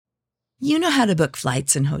You know how to book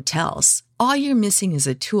flights and hotels. All you're missing is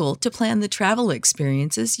a tool to plan the travel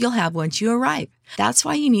experiences you'll have once you arrive. That's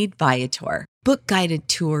why you need Viator. Book guided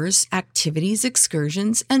tours, activities,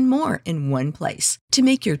 excursions, and more in one place to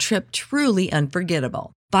make your trip truly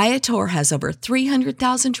unforgettable. Viator has over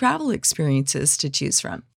 300,000 travel experiences to choose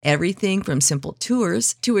from. Everything from simple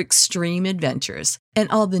tours to extreme adventures and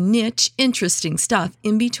all the niche, interesting stuff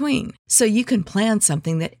in between. So you can plan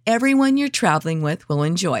something that everyone you're traveling with will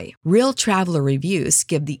enjoy. Real traveler reviews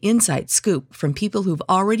give the inside scoop from people who've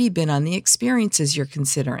already been on the experiences you're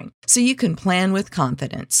considering. So you can plan with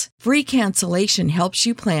confidence. Free cancellation helps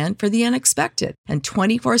you plan for the unexpected. And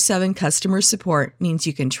 24/7 customer support means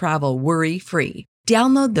you can travel worry-free.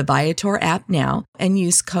 Download the Viator app now and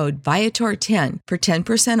use code Viator10 for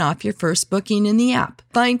 10% off your first booking in the app.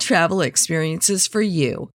 Find travel experiences for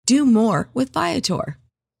you. Do more with Viator.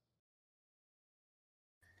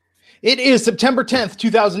 It is September 10th,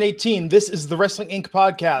 2018. This is the Wrestling Inc.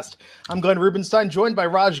 podcast. I'm Glenn Rubenstein, joined by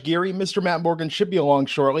Raj Geary. Mr. Matt Morgan should be along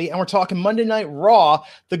shortly. And we're talking Monday Night Raw,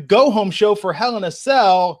 the go-home show for Hell in a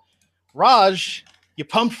Cell. Raj, you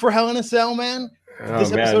pumped for Hell in a Cell, man? Did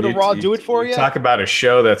this episode of Raw do it for you? Talk about a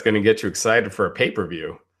show that's going to get you excited for a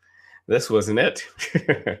pay-per-view. This wasn't it.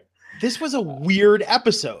 This was a weird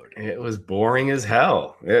episode. It was boring as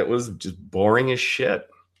hell. It was just boring as shit.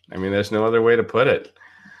 I mean, there's no other way to put it.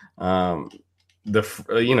 It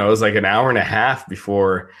was like an hour and a half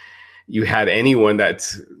before you had anyone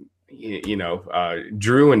that's,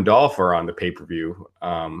 Drew and Dolph are on the pay-per-view.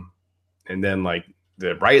 And then like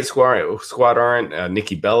the Riot Squad aren't,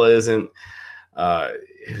 Nikki Bella isn't.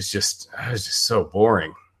 It was just so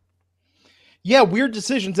boring. Yeah, weird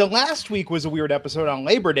decisions. And last week was a weird episode on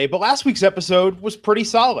Labor Day, but last week's episode was pretty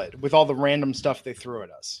solid with all the random stuff they threw at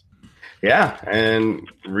us. Yeah, and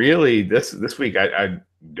really this week I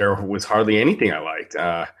there was hardly anything I liked.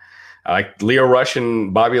 I liked Leo Rush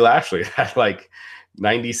and Bobby Lashley. That like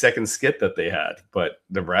 90-second skit that they had, but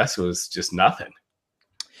the rest was just nothing.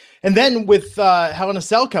 And then with Hell in a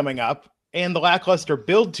Cell coming up, and the lackluster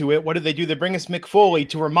build to it, what did they do? They bring us Mick Foley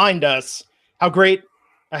to remind us how great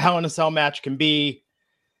a Hell in a Cell match can be.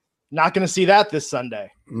 Not going to see that this Sunday.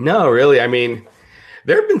 No, really. I mean,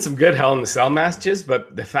 there have been some good Hell in a Cell matches,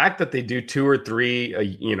 but the fact that they do 2 or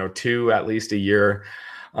 3, 2 at least a year,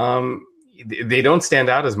 they don't stand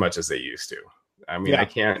out as much as they used to. I mean,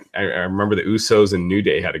 yeah. I remember the Usos and New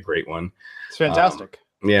Day had a great one. It's fantastic.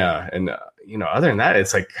 Yeah. And, other than that,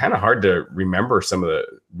 it's like kind of hard to remember some of the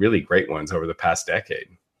really great ones over the past decade,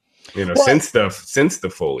 since the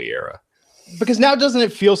Foley era. Because now doesn't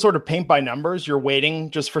it feel sort of paint by numbers? You're waiting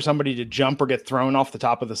just for somebody to jump or get thrown off the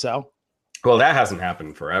top of the cell. Well, that hasn't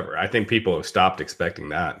happened forever. I think people have stopped expecting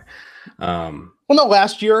that. No,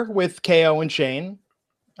 last year with KO and Shane.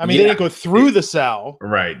 I mean, they didn't go through the cell.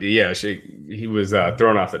 Right. Yeah. He was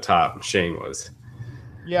thrown off the top. Shane was.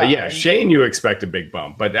 Yeah. Shane, you expect a big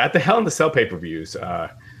bump. But at the Hell in the Cell pay-per-views,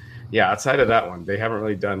 outside of that one, they haven't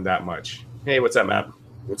really done that much. Hey, what's up, Matt?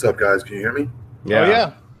 What's up, guys? Can you hear me? Yeah. Oh,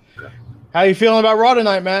 yeah. Okay. How you feeling about Raw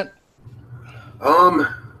tonight, Matt? It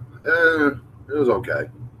was okay.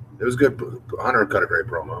 It was good. Hunter cut a great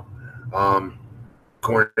promo.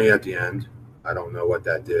 Corny at the end. I don't know what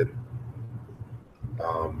that did.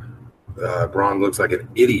 Braun looks like an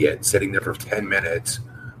idiot sitting there for 10 minutes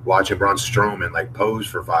watching Braun Strowman like pose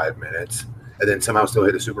for 5 minutes and then somehow still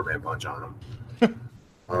hit a Superman punch on him.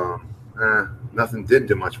 Nothing didn't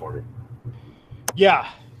do much for me. Yeah,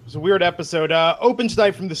 it was a weird episode. Open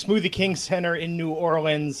tonight from the Smoothie King Center in New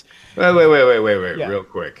Orleans. Wait, yeah. Real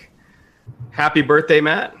quick. Happy birthday,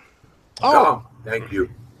 Matt. Oh, thank you.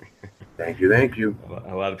 Thank you.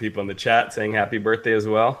 A lot of people in the chat saying happy birthday as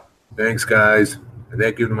well. Thanks, guys. And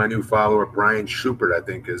thank you to my new follower, Brian Schupert, I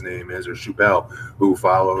think his name is, or Schupel, who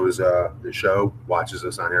follows the show, watches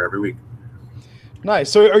us on here every week. Nice.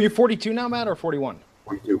 So are you 42 now, Matt, or 41?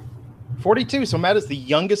 42. 42. So Matt is the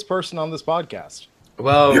youngest person on this podcast.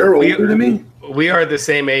 Well, you're older than me. We are the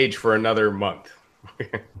same age for another month.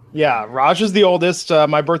 Yeah, Raj is the oldest.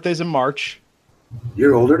 My birthday's in March.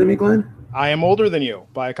 You're older than me, Glenn? I am older than you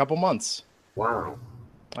by a couple months. Wow.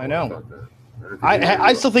 I know.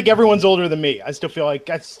 I still think everyone's older than me. I still think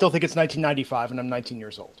it's 1995 and I'm 19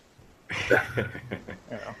 years old.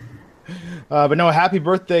 But no, happy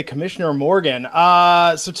birthday, Commissioner Morgan.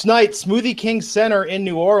 So tonight, Smoothie King Center in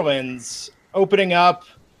New Orleans, opening up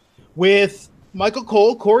with Michael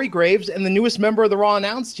Cole, Corey Graves, and the newest member of the Raw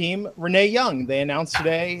announce team, Renee Young. They announced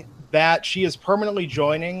today that she is permanently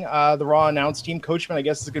joining the Raw announce team. Coachman, I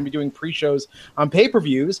guess, is going to be doing pre-shows on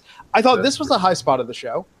pay-per-views. I thought this was the high spot of the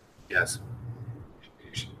show. Yes.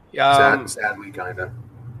 Sadly, kind of.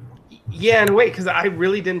 Yeah, in a way, because I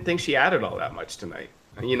really didn't think she added all that much tonight.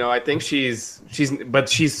 You know, I think she's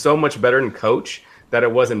so much better than Coach that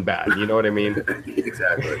it wasn't bad. You know what I mean?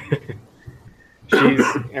 Exactly.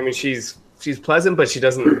 She's pleasant, but she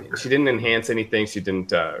didn't enhance anything. She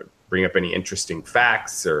didn't bring up any interesting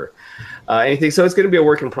facts or anything. So it's going to be a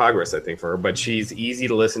work in progress, I think, for her. But she's easy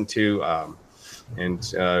to listen to, and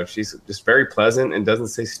she's just very pleasant and doesn't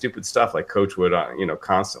say stupid stuff like Coach would,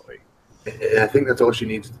 constantly. And I think that's all she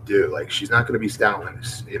needs to do. Like, she's not going to be Stoutland,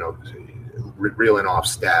 reeling off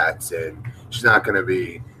stats, and she's not going to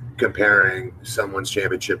be comparing someone's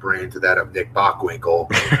championship reign to that of Nick Bockwinkel.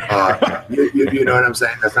 You know what I'm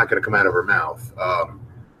saying? That's not going to come out of her mouth.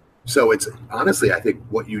 So it's honestly, I think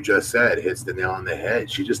what you just said hits the nail on the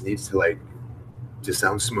head. She just needs to just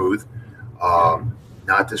sound smooth,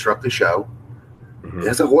 not disrupt the show. Mm-hmm.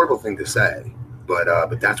 That's a horrible thing to say,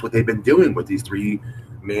 but that's what they've been doing with these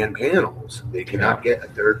 3-man panels. They cannot get a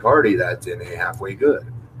third party that's in a halfway good.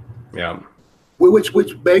 Yeah.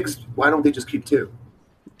 Which begs, why don't they just keep 2?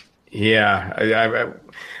 Yeah, I've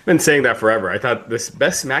been saying that forever. I thought this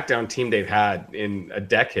best SmackDown team they've had in a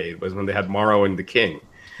decade was when they had Morrow and The King.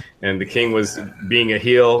 And The King was being a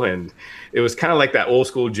heel, and it was kind of like that old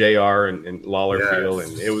school JR and Lawler feel,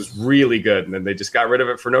 and it was really good. And then they just got rid of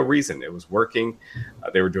it for no reason. It was working.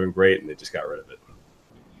 They were doing great, and they just got rid of it.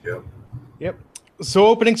 Yep. So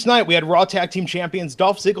opening tonight, we had Raw Tag Team Champions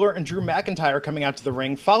Dolph Ziggler and Drew McIntyre coming out to the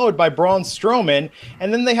ring, followed by Braun Strowman,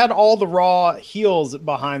 and then they had all the Raw heels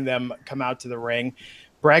behind them come out to the ring,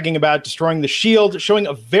 bragging about destroying the Shield, showing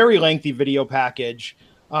a very lengthy video package,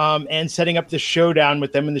 and setting up the showdown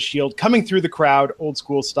with them and the Shield, coming through the crowd, old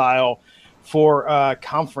school style, for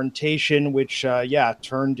confrontation, which,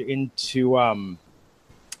 turned into,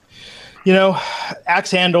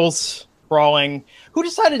 axe handles, brawling. Who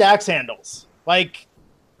decided axe handles? Like,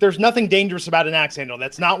 there's nothing dangerous about an axe handle.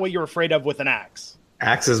 That's not what you're afraid of with an axe.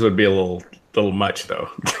 Axes would be a little much, though.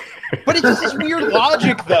 But it's just this weird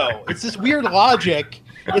logic, though. It's this weird logic.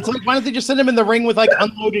 It's like, why don't they just send him in the ring with,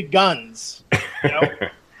 unloaded guns? Yeah,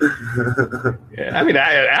 I mean,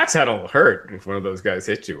 an axe handle will hurt if one of those guys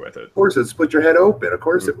hit you with it. Of course, it'd split your head open. Of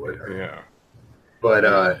course it would. Yeah.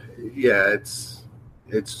 But, it's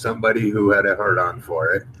somebody who had a hard-on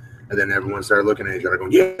for it. And then everyone started looking at each other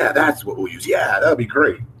going, yeah, that's what we'll use. Yeah, that'd be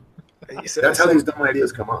great. That's how these dumb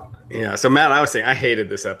ideas come up. Yeah. So, Matt, I was saying I hated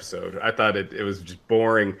this episode. I thought it was just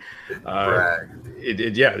boring.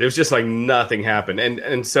 It was just like nothing happened.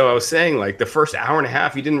 And so I was saying, the first hour and a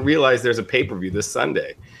half, you didn't realize there's a pay-per-view this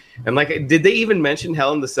Sunday. And, did they even mention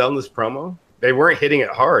Hell in the Cell in this promo? They weren't hitting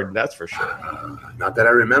it hard, that's for sure. Not that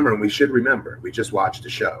I remember, and we should remember. We just watched the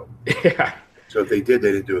show. Yeah. So if they did,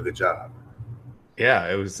 they didn't do a good job.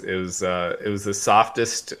 Yeah, it was the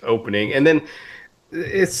softest opening, and then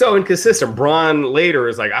it's so inconsistent. Braun later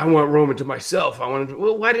is like, I want Roman to myself.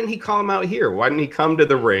 Well, why didn't he call him out here? Why didn't he come to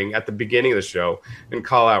the ring at the beginning of the show and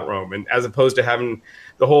call out Roman, as opposed to having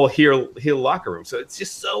the whole heel locker room? So it's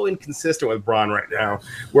just so inconsistent with Braun right now,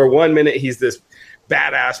 where 1 minute he's this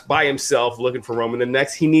badass by himself looking for Roman, the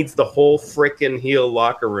next he needs the whole freaking heel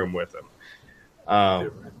locker room with him.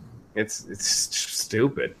 It's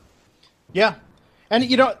stupid. Yeah. And,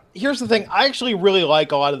 here's the thing. I actually really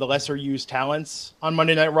like a lot of the lesser used talents on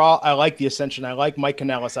Monday Night Raw. I like the Ascension. I like Mike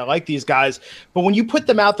Kanellis. I like these guys. But when you put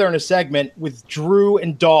them out there in a segment with Drew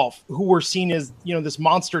and Dolph, who were seen as, this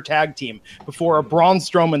monster tag team before, a Braun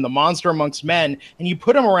Strowman, the monster amongst men, and you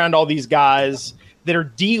put them around all these guys that are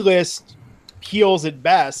D-list heels at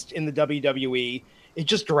best in the WWE, it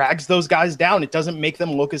just drags those guys down. It doesn't make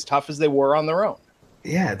them look as tough as they were on their own.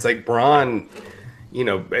 Yeah, it's like Braun...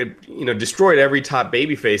 destroyed every top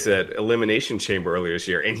babyface at Elimination Chamber earlier this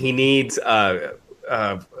year, and he needs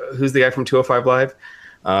who's the guy from 205 Live,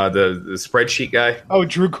 the spreadsheet guy? Oh,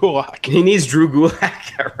 Drew Gulak. He needs Drew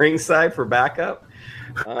Gulak at ringside for backup.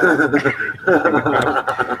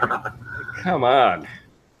 Come on.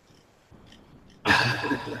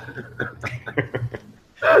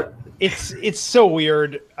 It's so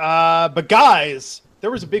weird, but guys,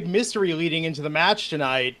 there was a big mystery leading into the match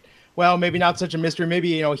tonight. Well, maybe not such a mystery,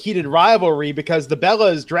 maybe, heated rivalry, because the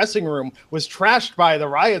Bellas dressing room was trashed by the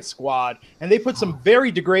Riot Squad, and they put some very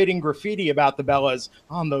degrading graffiti about the Bellas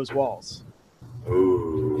on those walls.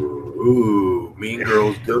 Ooh, Mean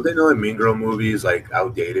Girls. Don't they know that Mean Girl movie is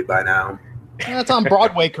outdated by now? That's on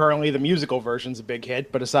Broadway currently. The musical version's a big hit,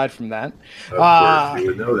 but aside from that, of course, you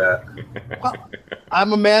would know that. Well,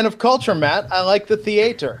 I'm a man of culture, Matt. I like the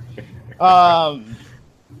theater.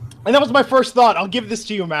 And that was my first thought. I'll give this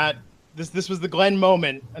to you, Matt. This was the Glenn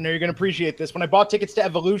moment. I know you're going to appreciate this. When I bought tickets to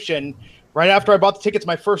Evolution, right after I bought the tickets,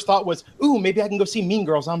 my first thought was, ooh, maybe I can go see Mean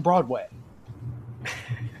Girls on Broadway.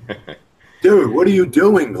 Dude, what are you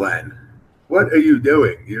doing, Glenn? What are you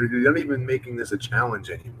doing? You're not even making this a challenge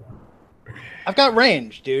anymore. I've got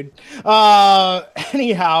range, dude.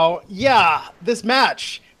 Anyhow, yeah, this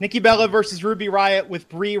match, Nikki Bella versus Ruby Riott with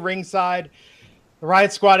Brie ringside. The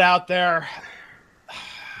Riott Squad out there.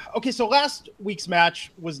 Okay, so last week's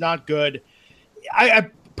match was not good. I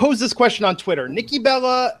posed this question on Twitter. Nikki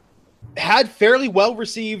Bella had fairly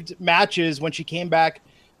well-received matches when she came back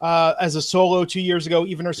as a solo 2 years ago,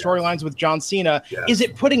 even her storylines with John Cena. Yes. Is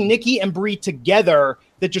it putting Nikki and Brie together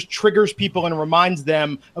that just triggers people and reminds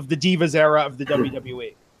them of the Divas era of the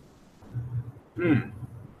WWE?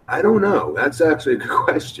 I don't know. That's actually a good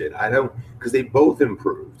question. I don't, because they both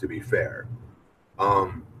improved, to be fair.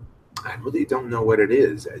 I really don't know what it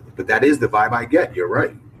is, but that is the vibe I get. You're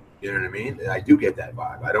right. You know what I mean? I do get that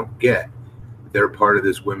vibe. I don't get they're part of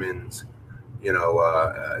this women's,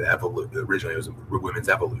 originally it was women's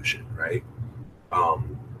evolution, right?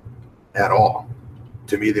 At all.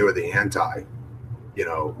 To me, they were the anti,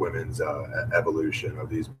 women's evolution of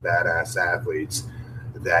these badass athletes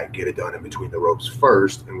that get it done in between the ropes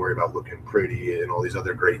first and worry about looking pretty and all these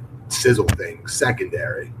other great sizzle things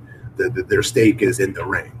secondary. Their stake is in the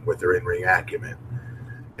ring with their in-ring acumen.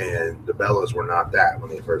 And the Bellas were not that when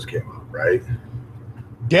they first came up, right?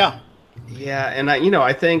 Yeah. Yeah, and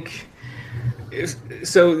I think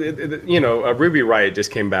so. Ruby Riott just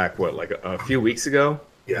came back like a few weeks ago,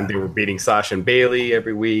 and they were beating Sasha and Bailey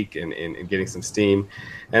every week and getting some steam.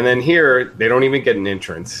 And then here they don't even get an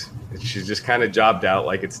entrance. She's just kind of jobbed out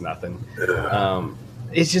like it's nothing.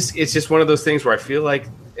 It's just one of those things where I feel like,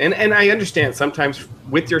 and I understand sometimes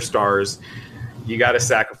with your stars, you got to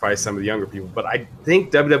sacrifice some of the younger people. But I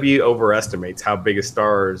think WWE overestimates how big of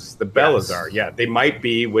stars the Bellas are. Yeah, they might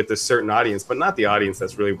be with a certain audience, but not the audience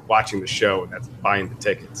that's really watching the show and that's buying the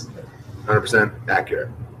tickets. 100% accurate.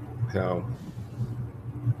 So,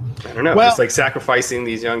 I don't know. Well, it's like sacrificing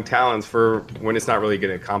these young talents for when it's not really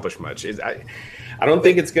going to accomplish much. I don't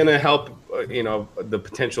think it's going to help, the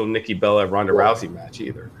potential Nikki Bella Ronda Rousey match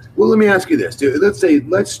either. Well, let me ask you this, dude.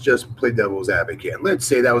 Let's just play devil's advocate. Let's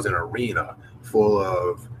say that was an arena full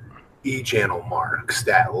of E-channel marks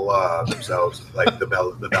that love themselves like the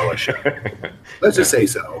Bella show. Let's just say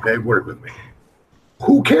so, okay? Work with me.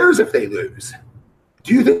 Who cares if they lose?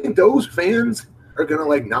 Do you think those fans are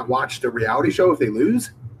gonna not watch the reality show if they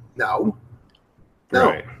lose? No.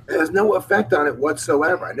 Right. It has no effect on it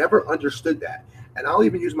whatsoever. I never understood that. And I'll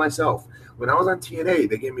even use myself. When I was on TNA,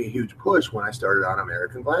 they gave me a huge push when I started on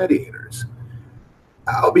American Gladiators.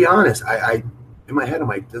 I'll be honest, I in my head, I'm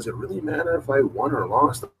like, does it really matter if I won or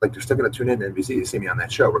lost? Like, they're still going to tune in to NBC to see me on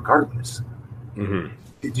that show regardless. Mm-hmm.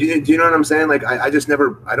 Do you know what I'm saying? Like, I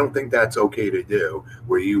don't think that's okay to do,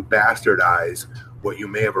 where you bastardize what you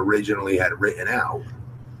may have originally had written out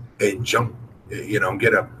and jump,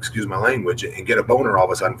 excuse my language, and get a boner all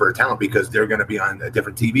of a sudden for a talent because they're going to be on a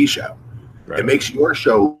different TV show. Right. It makes your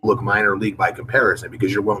show look minor league by comparison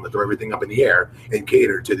because you're willing to throw everything up in the air and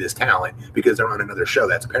cater to this talent because they're on another show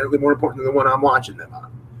that's apparently more important than the one I'm watching them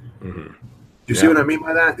on. Mm-hmm. You see what I mean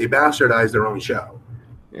by that? They bastardize their own show.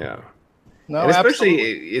 Yeah. No, and especially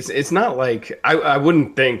it's not like I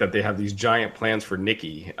wouldn't think that they have these giant plans for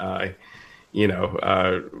Nikki, headlining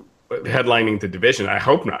the division. I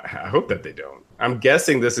hope not. I hope that they don't. I'm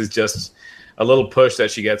guessing this is just a little push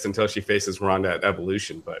that she gets until she faces Ronda at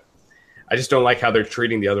Evolution, but I just don't like how they're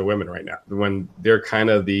treating the other women right now when they're kind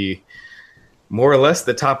of the more or less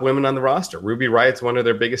the top women on the roster. Ruby Riott's one of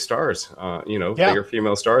their biggest stars, bigger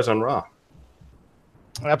female stars on Raw.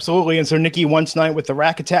 Absolutely. And so Nikki won tonight with the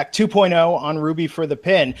Rack Attack 2.0 on Ruby for the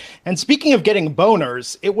pin. And speaking of getting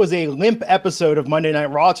boners, it was a limp episode of Monday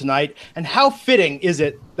Night Raw tonight. And how fitting is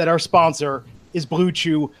it that our sponsor is Blue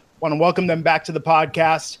Chew? Want to welcome them back to the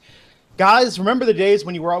podcast. Guys, remember the days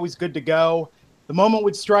when you were always good to go? The moment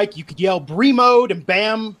would strike, you could yell Brie mode and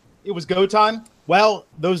bam, it was go time. Well,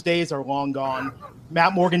 those days are long gone.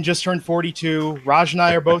 Matt Morgan just turned 42. Raj and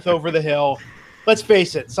I are both over the hill. Let's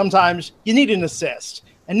face it, sometimes you need an assist.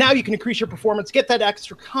 And now you can increase your performance, get that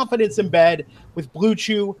extra confidence in bed with Blue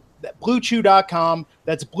Chew, BlueChew.com.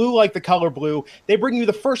 That's blue like the color blue. They bring you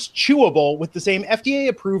the first chewable with the same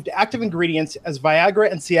FDA-approved active ingredients as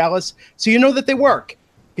Viagra and Cialis, so you know that they work. You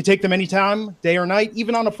can take them anytime, day or night,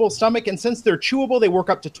 even on a full stomach. And since they're chewable, they work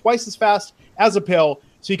up to twice as fast as a pill,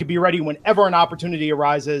 so you can be ready whenever an opportunity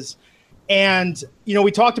arises. And, we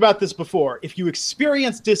talked about this before. If you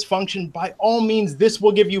experience dysfunction, by all means, this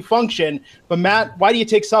will give you function. But Matt, why do you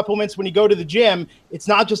take supplements when you go to the gym? It's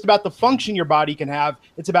not just about the function your body can have.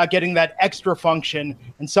 It's about getting that extra function.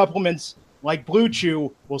 And supplements like Blue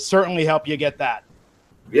Chew will certainly help you get that.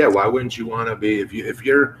 Yeah, why wouldn't you want to be if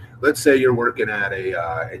you're let's say you're working at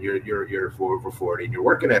a and you're 4 over 40 and you're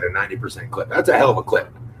working at a 90% clip. That's a hell of a clip.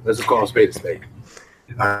 Let's call a spade a spade.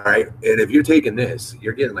 All right, and if you're taking this,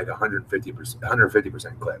 you're getting like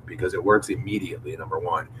 150% clip because it works immediately. Number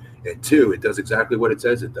one, and two, it does exactly what it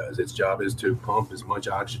says it does. Its job is to pump as much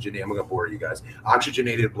oxygen. I'm gonna bore you guys.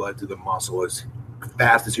 Oxygenated blood to the muscle as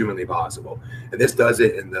fast as humanly possible, and this does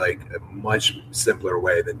it in like a much simpler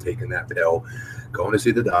way than taking that pill, going to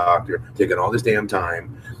see the doctor, taking all this damn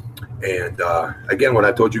time. And again, what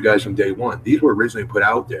I told you guys from day one, these were originally put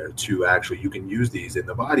out there to actually, you can use these in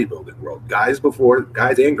the bodybuilding world. Guys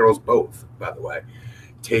and girls both, by the way,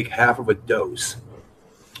 take half of a dose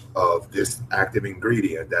of this active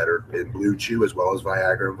ingredient that are in Blue Chew as well as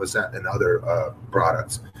Viagra and other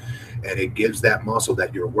products. And it gives that muscle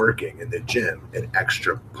that you're working in the gym an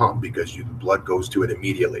extra pump because blood goes to it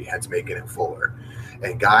immediately, hence making it fuller.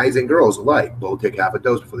 And guys and girls alike both take half a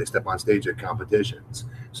dose before they step on stage at competitions.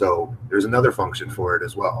 So there's another function for it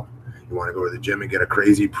as well. You want to go to the gym and get a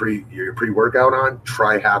crazy pre-workout on,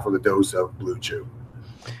 try half of the dose of Blue Chew.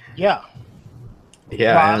 Yeah.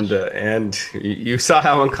 Yeah, and you saw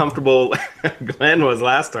how uncomfortable Glenn was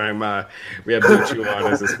last time. We had Blue Chew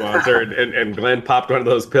on as a sponsor, and Glenn popped one of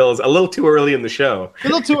those pills a little too early in the show. A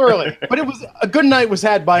little too early, but it was a good night was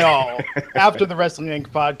had by all after the Wrestling Inc.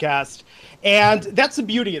 podcast. And that's the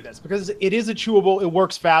beauty of this, because it is a chewable. It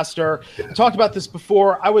works faster. I talked about this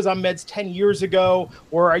before. I was on meds 10 years ago,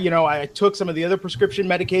 or, I took some of the other prescription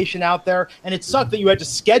medication out there, and it sucked that you had to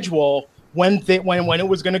schedule when it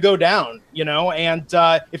was going to go down, and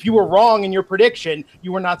if you were wrong in your prediction,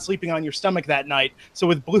 you were not sleeping on your stomach that night. So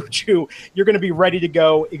with Blue Chew, you're going to be ready to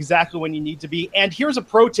go exactly when you need to be. And here's a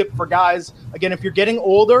pro tip for guys. Again, if you're getting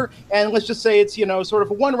older, and let's just say it's, sort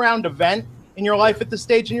of a one-round event in your life at this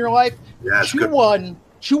stage in your life, chew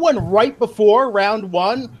one right before round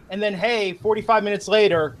one, and then, hey, 45 minutes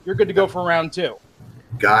later, you're good to go for round two.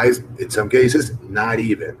 Guys, in some cases, not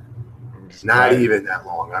even that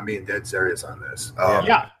long. I'm being dead serious on this.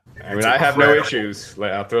 Yeah. I mean, I have no issues.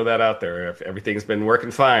 I'll throw that out there. If everything's been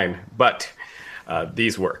working fine, but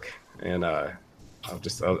these work, and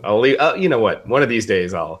I'll leave. You know what? One of these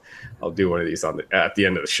days, I'll do one of these at the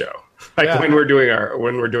end of the show, when we're doing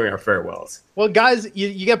our farewells. Well, guys,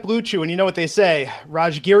 you get Blue Chew, and you know what they say: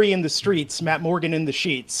 Rajgiri in the streets, Matt Morgan in the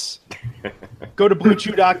sheets. Go to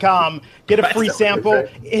BlueChew.com, get a free sample.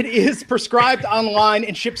 It is prescribed online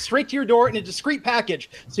and shipped straight to your door in a discreet package,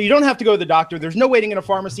 so you don't have to go to the doctor. There's no waiting in a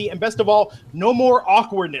pharmacy, and best of all, no more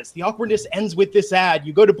awkwardness. The awkwardness ends with this ad.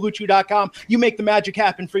 You go to BlueChew.com, you make the magic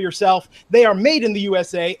happen for yourself. They are made in the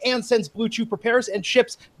USA, and since Blue Chew prepares and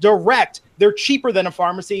ships direct, they're cheaper than a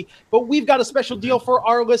pharmacy, but we've got a special deal for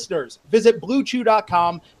our listeners. Visit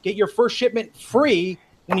BlueChew.com, get your first shipment free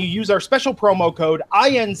when you use our special promo code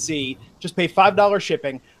INC. Just pay $5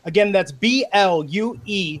 shipping. Again, that's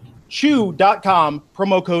BLUE Chew.com,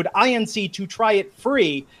 promo code INC to try it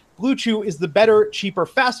free. Blue Chew is the better, cheaper,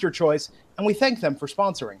 faster choice, and we thank them for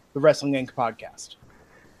sponsoring the Wrestling Inc. podcast.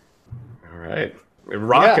 All right.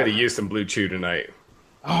 Rock could have used some Blue Chew tonight.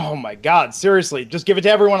 Oh, my God. Seriously. Just give it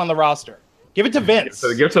to everyone on the roster. Give it to Vince.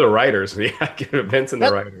 So give it to the writers. Yeah, give it to Vince and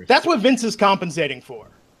the writers. That's what Vince is compensating for.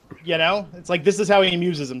 It's like this is how he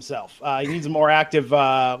amuses himself. He needs a more active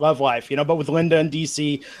love life, but with Linda and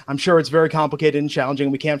DC, I'm sure it's very complicated and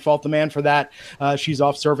challenging. We can't fault the man for that. She's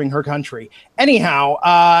off serving her country. Anyhow,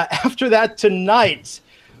 after that tonight,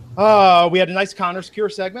 we had a nice Connor's Cure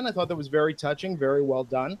segment. I thought that was very touching, very well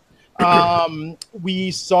done.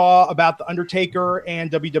 We saw about The Undertaker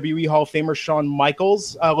and WWE Hall of Famer Shawn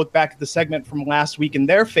Michaels look back at the segment from last week in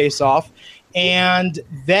their face-off. And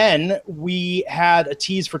then we had a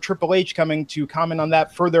tease for Triple H coming to comment on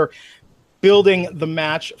that, further building the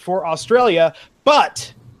match for Australia.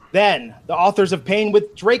 But then the Authors of Pain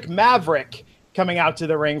with Drake Maverick coming out to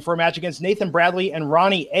the ring for a match against Nathan Bradley and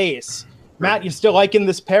Ronnie Ace. Matt, you still liking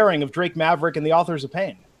this pairing of Drake Maverick and the Authors of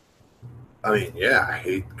Pain? I mean, yeah,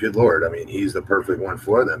 good Lord. I mean, he's the perfect one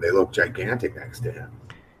for them. They look gigantic next to him.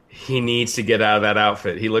 He needs to get out of that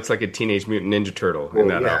outfit. He looks like a Teenage Mutant Ninja Turtle in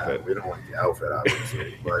that outfit. We don't like the outfit,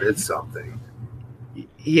 obviously, but it's something.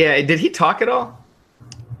 Yeah, did he talk at all?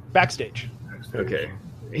 Backstage. Okay.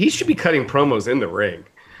 He should be cutting promos in the ring.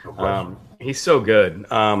 No he's so good.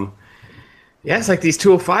 It's like these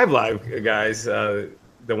 205 Live guys, the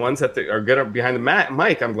ones that are good behind the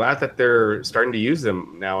mic. I'm glad that they're starting to use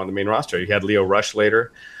them now on the main roster. You had Leo Rush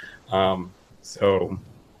later. I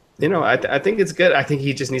think it's good. I think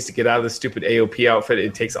he just needs to get out of the stupid AOP outfit.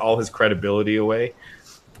 It takes all his credibility away.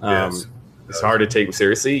 It's hard to take him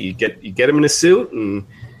seriously. You get him in a suit, and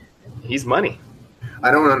he's money.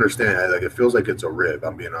 I don't understand. Like, it feels like it's a rib.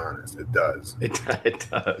 I'm being honest. It does. It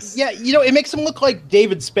does. Yeah, it makes him look like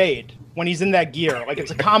David Spade when he's in that gear. Like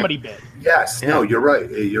it's a comedy bit. Yes. Yeah. No, you're right.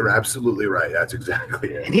 You're absolutely right. That's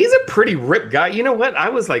exactly it. And he's a pretty ripped guy. You know what? I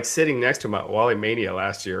was like sitting next to him at Wally Mania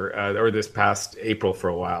last year, or this past April for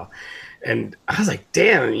a while. And I was like,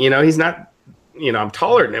 damn, he's not, I'm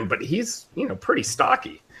taller than him, but he's, pretty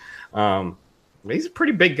stocky. He's a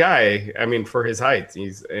pretty big guy. I mean, for his height,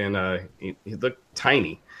 he looked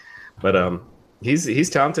tiny, but he's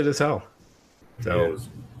talented as hell. So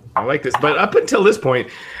I like this. But up until this point,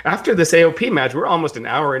 after this AOP match, we're almost an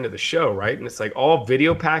hour into the show, right? And it's like all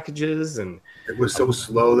video packages, and it was so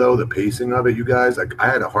slow though. The pacing of it, you guys, like I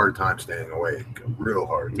had a hard time staying awake, real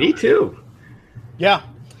hard. Me too. Yeah.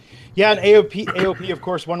 Yeah, and AOP, of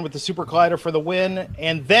course, won with the Super Collider for the win.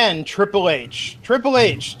 And then Triple H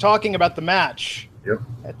talking about the match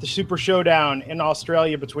at the Super Showdown in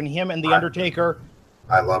Australia between him and The Undertaker.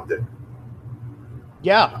 I loved it.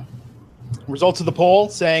 Yeah. Results of the poll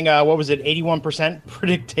saying, 81%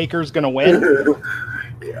 predict Taker's going to win.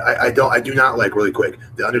 I do not like, really quick,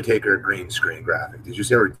 The Undertaker green screen graphic. Did you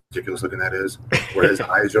see how ridiculous looking that is? Where his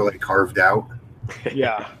eyes are like carved out?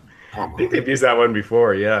 Yeah. I think they've used that one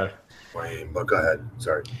before, yeah. Lame, but go ahead.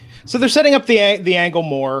 Sorry. So they're setting up the angle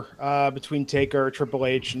more between Taker, Triple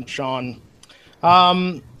H, and Shawn.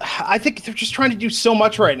 I think they're just trying to do so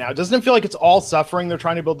much right now. Doesn't it feel like it's all suffering? They're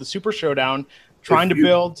trying to build the Super Showdown, trying to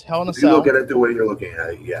build Hell in a Cell. You look at it the way you're looking at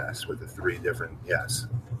it, yes, with the three different, yes.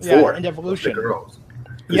 Yeah, Four. and Evolution. The girls.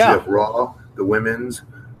 Yeah. You have Raw, the women's,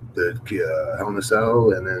 the Hell in a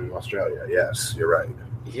Cell, and then Australia. Yes, you're right.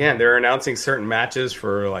 Yeah, and they're announcing certain matches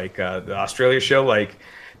for like the Australia show. Like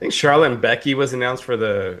I think Charlotte and Becky was announced for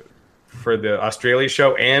the Australia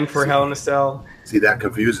show and for Hell in a Cell. See, that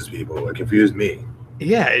confuses people. It confused me.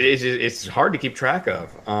 Yeah, it's hard to keep track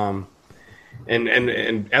of.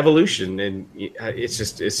 And Evolution, and it's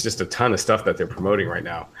just a ton of stuff that they're promoting right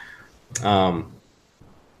now. And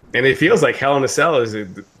it feels like Hell in a Cell is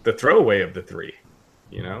the throwaway of the three,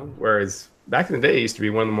 whereas back in the day it used to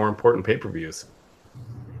be one of the more important pay-per-views.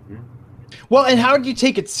 Well, and how do you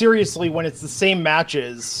take it seriously when it's the same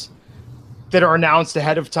matches that are announced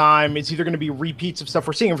ahead of time? It's either going to be repeats of stuff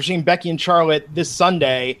we're seeing. If we're seeing Becky and Charlotte this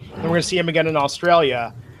Sunday, and we're going to see them again in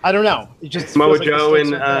Australia. I don't know. It just Samoa Joe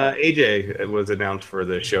and AJ was announced for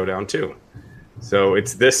the Showdown too. So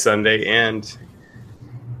it's this Sunday and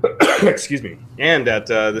excuse me, and at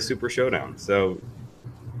the Super Showdown. So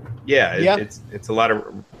it's a lot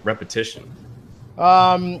of repetition.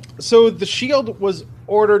 So the Shield was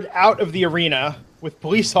ordered out of the arena with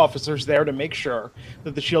police officers there to make sure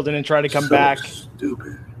that the Shield didn't try to come back.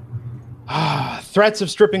 Stupid. Threats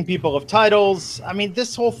of stripping people of titles. I mean,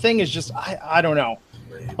 this whole thing is just, I don't know.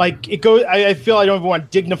 Like it goes. I feel I don't even want to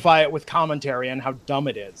dignify it with commentary on how dumb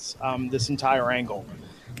it is. This entire angle.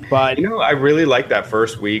 But I really liked that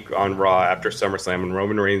first week on Raw after SummerSlam when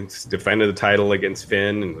Roman Reigns defended the title against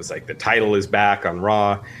Finn and was like, the title is back on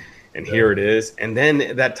Raw. And here it is. And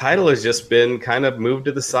then that title has just been kind of moved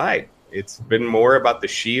to the side. It's been more about the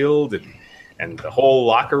Shield and the whole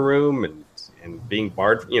locker room and being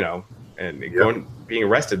barred, and being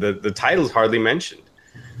arrested. The title's hardly mentioned.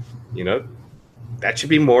 That should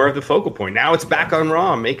be more of the focal point. Now it's back on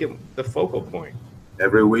Raw. Make it the focal point.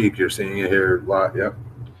 Every week you're seeing it here a lot. Yep.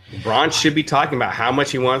 Braun should be talking about how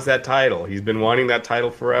much he wants that title. He's been wanting that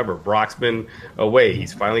title forever. Brock's been away.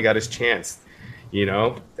 He's finally got his chance.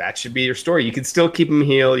 That should be your story. You could still keep him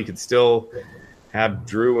heel. You could still have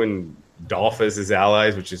Drew and Dolph as his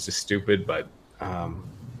allies, which is just stupid. But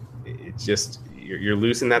it's just you're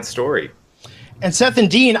losing that story. And Seth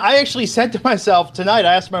and Dean, I actually said to myself tonight,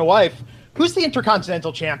 I asked my wife, who's the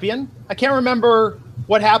Intercontinental Champion? I can't remember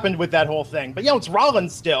what happened with that whole thing. But, it's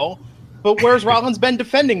Rollins still. But where's Rollins been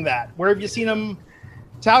defending that? Where have you seen him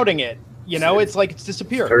touting it? It's like it's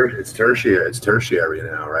disappeared. It's tertiary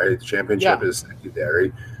now, right? The championship is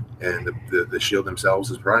secondary, and the Shield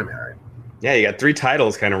themselves is primary. Yeah, you got three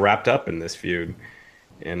titles kind of wrapped up in this feud,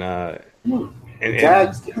 and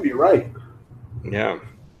Dad's gonna be right. Yeah.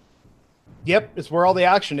 Yep, it's where all the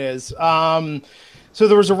action is. So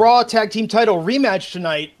there was a Raw Tag Team title rematch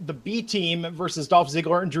tonight. The B Team versus Dolph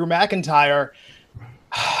Ziggler and Drew McIntyre.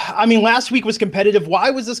 I mean, last week was competitive. Why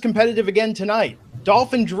was this competitive again tonight?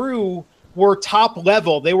 Dolph and Drew were top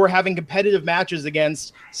level. They were having competitive matches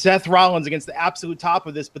against Seth Rollins, against the absolute top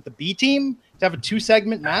of this. But the B Team to have a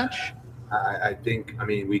 2-segment match? I think,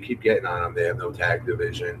 we keep getting on them. They have no tag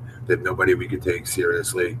division. They have nobody we could take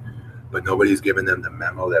seriously. But nobody's given them the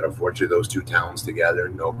memo that unfortunately those two talents together,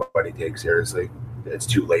 nobody takes seriously. It's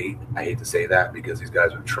too late. I hate to say that because these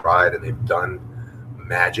guys have tried and they've done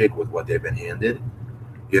magic with what they've been handed.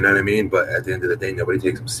 You know what I mean? But at the end of the day, nobody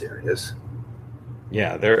takes them serious.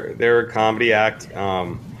 Yeah, they're a comedy act,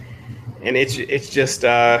 and it's just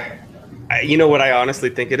you know what I honestly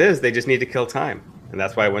think it is. They just need to kill time, and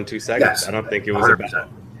that's why I went 2 segments. Yes, I don't think it was 100%. about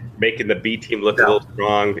making the B team look a little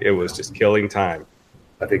strong. It was just killing time.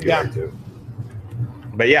 I think you're right too.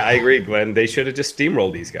 But yeah, I agree, Glenn. They should have just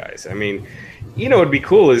steamrolled these guys. I mean, you know, what'd be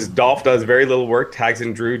cool is Dolph does very little work, tags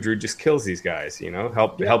in Drew. Drew just kills these guys. You know,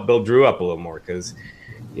 help build Drew up a little more because,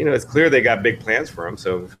 you know, it's clear they got big plans for him.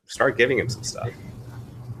 So start giving him some stuff.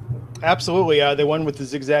 Absolutely. They won with the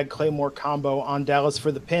Zigzag Claymore combo on Dallas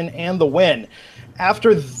for the pin and the win.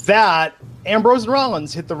 After that, Ambrose and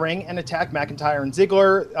Rollins hit the ring and attacked McIntyre and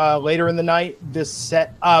Ziggler. Later in the night, this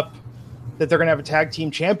set up that they're going to have a tag team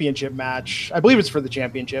championship match. I believe it's for the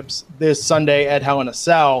championships this Sunday at Hell in a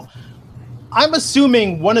Cell. I'm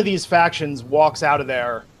assuming one of these factions walks out of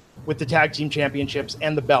there with the tag team championships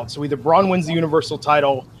and the belt. So either Braun wins the Universal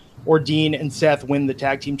title or Dean and Seth win the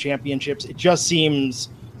tag team championships. It just seems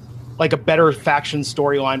like a better faction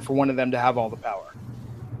storyline for one of them to have all the power.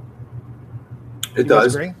 It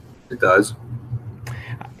does. It does.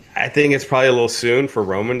 I think it's probably a little soon for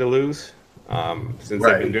Roman to lose, since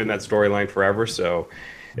they've been doing that storyline forever. So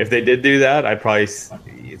if they did do that,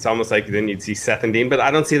 it's almost like then you'd see Seth and Dean, but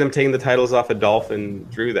I don't see them taking the titles off of Dolph and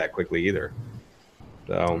Drew that quickly either.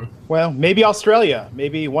 So, well, maybe Australia,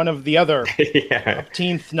 maybe one of the other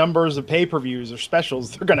 15th numbers of pay-per-views or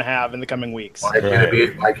specials they're going to have in the coming weeks. Why can't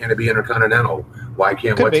it be Intercontinental? Why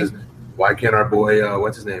can't our boy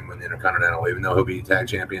what's his name win the Intercontinental, even though he'll be tag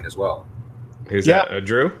champion as well? Who's that?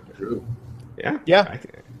 Drew? Drew. Yeah.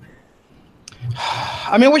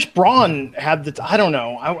 I mean, I wish Braun had the. I don't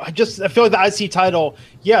know. I feel like the IC title.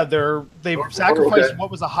 Yeah, they've sacrificed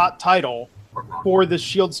what was a hot title for the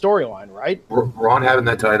Shield storyline, right? Braun having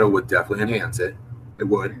that title would definitely enhance it. It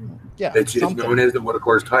would. Yeah, it's known as the What of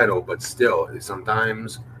Course title, but still,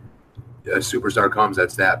 sometimes a superstar comes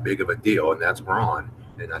that's that big of a deal, and that's Braun.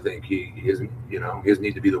 And I think he isn't. He doesn't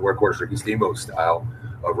need to be the workhorse Ricky Steamboat style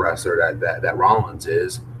of wrestler that Rollins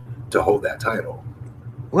is to hold that title.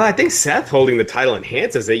 Well, I think Seth holding the title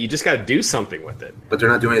enhances it. You just got to do something with it. But they're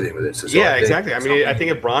not doing anything with it. So exactly. I mean, I think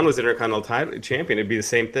if Braun was Intercontinental champion, it'd be the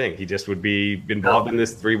same thing. He just would be involved in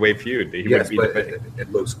this three-way feud.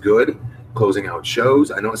 It looks good. Closing out shows.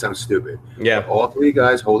 I know it sounds stupid. Yeah. But all three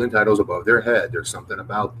guys holding titles above their head. There's something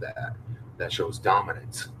about that shows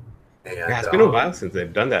dominance. And it's been a while since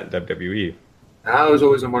they've done that in WWE. I was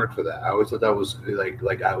always a mark for that. I always thought that was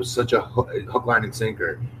like I was such a hook, line, and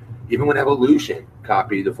sinker. Even when Evolution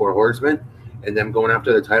copied the Four Horsemen and them going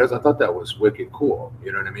after the titles, I thought that was wicked cool.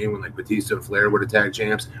 You know what I mean? When like Batista and Flair were the tag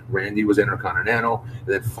champs, Randy was Intercontinental, and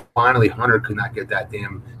then finally Hunter could not get that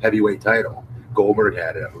damn heavyweight title. Goldberg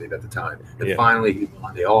had it, I believe, at the time. And finally he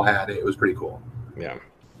won. They all had it. It was pretty cool. Yeah.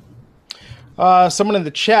 Someone in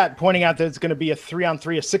the chat pointing out that it's going to be a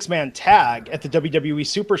 3-on-3, a 6-man tag at the WWE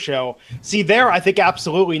Super Show. See, there, I think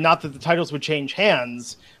absolutely not that the titles would change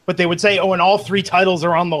hands, but they would say, and all 3 titles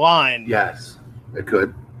are on the line. Yes, it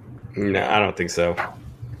could. No, I don't think so.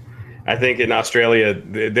 I think in Australia,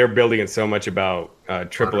 they're building it so much about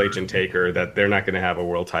Triple H and Taker that they're not going to have a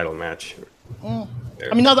world title match.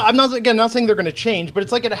 I mean, I'm not saying they're going to change, but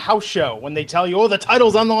it's like at a house show when they tell you, the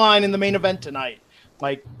title's on the line in the main event tonight.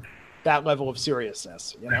 Like, that level of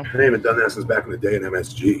seriousness, They haven't done that since back in the day in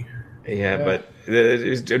MSG. Yeah. But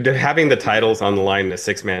having the titles on the line in a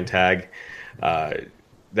 6-man tag,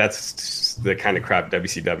 that's the kind of crap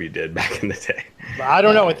WCW did back in the day. I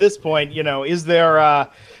don't know at this point, is there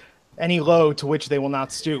any low to which they will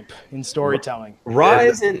not stoop in storytelling?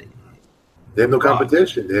 They have no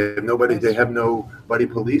competition. They have nobody. They have nobody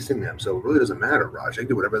policing them. So it really doesn't matter, Raj. They can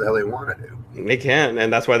do whatever the hell they want to do. They can,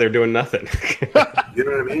 and that's why they're doing nothing. You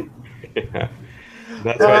know what I mean? Yeah.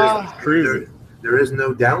 That's why it's cruising. There is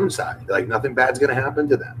no downside. Like nothing bad's going to happen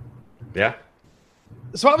to them. Yeah.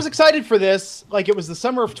 So I was excited for this. Like it was the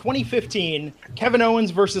summer of 2015. Kevin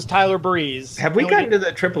Owens versus Tyler Breeze. Have we gotten to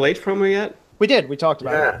the Triple H promo yet? We did. We talked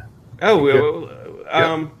about it. Oh,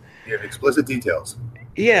 yeah, explicit details.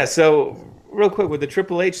 Yeah. So real quick with the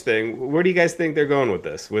Triple H thing, where do you guys think they're going with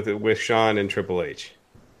this? With Shawn and Triple H?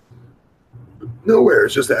 Nowhere.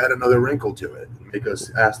 It's just to add another wrinkle to it. Make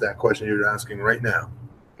us ask that question you're asking right now.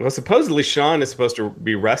 Well, supposedly Shawn is supposed to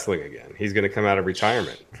be wrestling again. He's going to come out of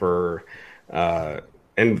retirement for,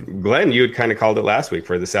 and Glenn, you had kind of called it last week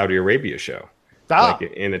for the Saudi Arabia show, like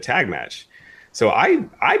in a tag match. So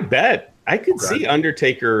I bet I could see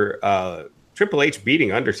Undertaker, Triple H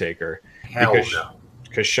beating Undertaker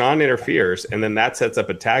because Shawn interferes, and then that sets up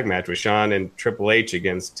a tag match with Shawn and Triple H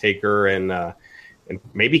against Taker and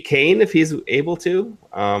maybe Kane if he's able to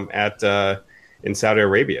at in Saudi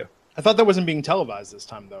Arabia. I thought that wasn't being televised this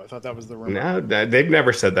time, though. I thought that was the rumor. No, they've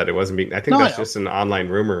never said that it wasn't being. I think that's just an online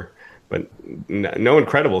rumor. But no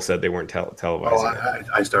Incredible said they weren't televising. Oh,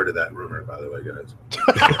 I started that rumor, by the way, guys.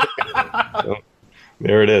 Well,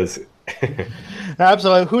 there it is.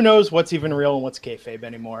 Absolutely. Who knows what's even real and what's kayfabe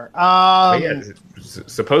anymore?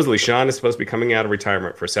 Supposedly Sean is supposed to be coming out of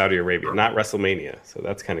retirement for Saudi Arabia, not WrestleMania. So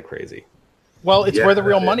that's kind of crazy. Well, it's where the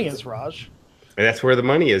real money is, Raj. And that's where the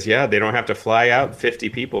money is. Yeah, they don't have to fly out 50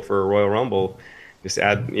 people for a Royal Rumble. Just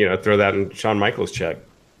add, throw that in Shawn Michaels' check.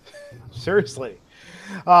 Seriously.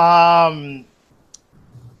 So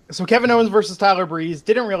Kevin Owens versus Tyler Breeze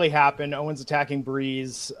didn't really happen. Owens attacking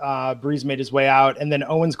Breeze. Breeze made his way out, and then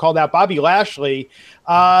Owens called out Bobby Lashley,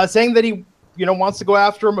 saying that he, wants to go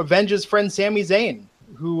after him, avenge his friend Sami Zayn,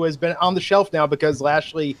 who has been on the shelf now because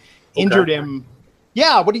Lashley injured him.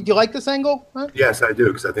 Yeah, do you like this angle? Huh? Yes, I do,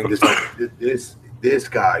 because I think this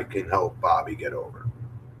guy can help Bobby get over.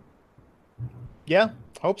 Yeah,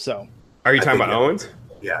 hope so. Are you talking about Owens?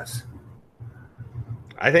 Yes.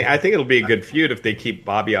 I think it'll be a good feud if they keep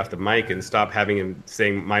Bobby off the mic and stop having him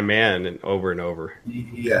saying "my man" and over.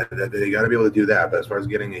 Yeah, they got to be able to do that. But as far as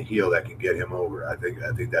getting a heel that can get him over, I think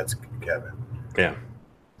that's Kevin. Yeah,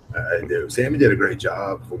 I do. Sammy did a great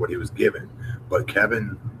job for what he was given, but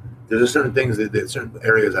Kevin, there's just certain things that certain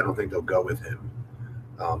areas I don't think they'll go with him.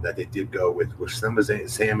 That they did go with some of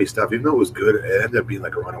Sammy stuff, even though it was good, it ended up being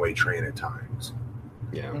like a runaway train at times.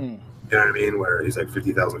 Yeah. You know what I mean? Where he's like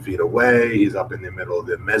 50,000 feet away. He's up in the middle of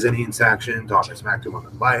the mezzanine section, talking smack to him on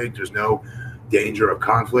the mic. There's no danger of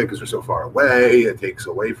conflict because they're so far away. It takes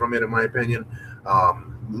away from it, in my opinion.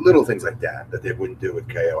 Little things like that they wouldn't do with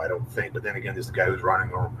KO, I don't think. But then again, there's the guy who's running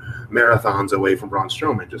marathons away from Braun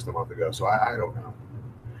Strowman just a month ago. So I don't know.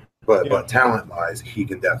 But talent-wise, he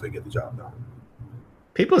can definitely get the job done.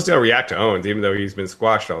 People still react to Owens, even though he's been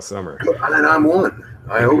squashed all summer. And I'm one.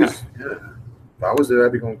 I always, If I was there,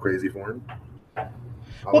 I'd be going crazy for him.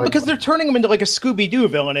 Because they're turning him into like a Scooby-Doo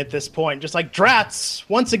villain at this point. Just like, Drats,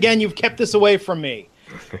 once again, you've kept this away from me.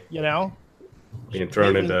 Being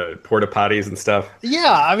thrown into porta potties and stuff.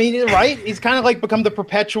 Yeah, I mean, right? He's kind of like become the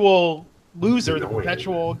perpetual loser, the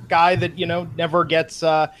perpetual guy that, never gets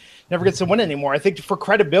to win anymore. I think for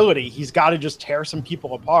credibility, he's got to just tear some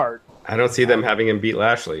people apart. I don't see them having him beat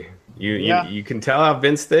Lashley. You can tell how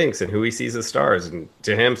Vince thinks and who he sees as stars. And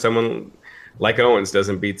to him, someone like Owens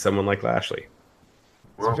doesn't beat someone like Lashley.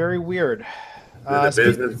 It's very weird. Then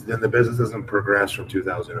the business doesn't progress from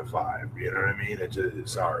 2005. You know what I mean? It's just,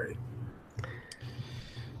 sorry.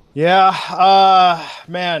 Yeah.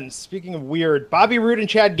 Man, speaking of weird, Bobby Roode and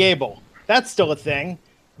Chad Gable. That's still a thing.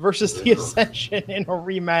 Versus the Ascension in a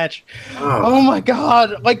rematch. Oh my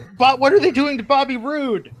God. But what are they doing to Bobby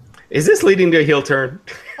Roode? Is this leading to a heel turn?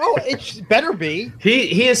 Oh, it better be.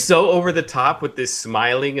 He is so over the top with this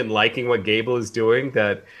smiling and liking what Gable is doing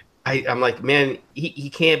that I'm like, man, he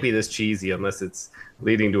can't be this cheesy unless it's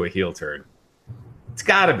leading to a heel turn. It's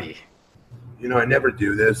got to be. I never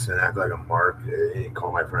do this and act like a mark and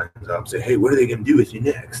call my friends up and say, hey, what are they going to do with you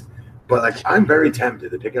next? But I'm very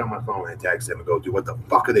tempted to pick it on my phone and text them and go, dude, what the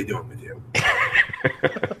fuck are they doing with you?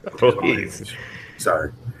 Please.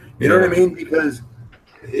 Sorry. You know what I mean? Because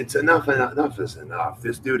it's enough is enough.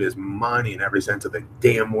 This dude is money in every sense of the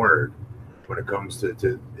damn word when it comes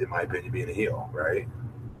to in my opinion, being a heel, right?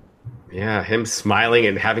 Yeah, him smiling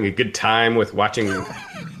and having a good time with watching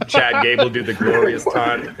Chad Gable do the glorious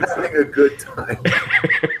taunt. Having a good time.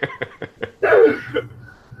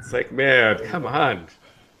 It's like, man, come on.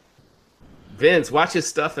 Vince, watch his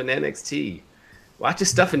stuff in NXT. Watch his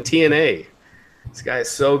stuff in TNA. This guy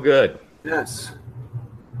is so good. Yes.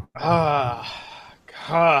 Yeah.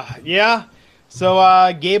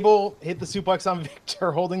 So Gable hit the suplex on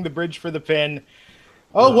Victor, holding the bridge for the pin.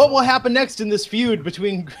 What will happen next in this feud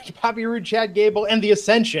between Bobby Roode, Chad Gable, and the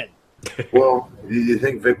Ascension? Well, do you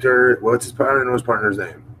think Victor? What's his partner? I know his partner's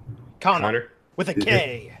name. Connor. With a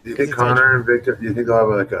K. Do you think Connor and Victor? Do you think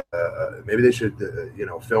they'll have maybe they should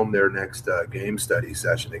film their next game study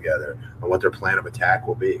session together on what their plan of attack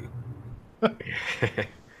will be? I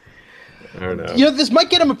don't know. This might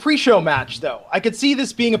get him a pre-show match, though. I could see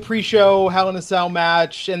this being a pre-show Hell in a Cell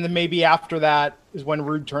match, and then maybe after that is when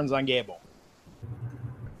Roode turns on Gable.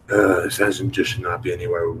 Ascension just should not be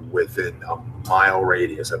anywhere within a mile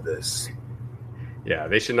radius of this. Yeah,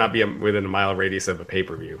 they should not be within a mile radius of a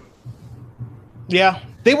pay-per-view. Yeah,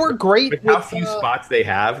 they were great. With how few spots they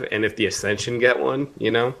have, and if the Ascension get one,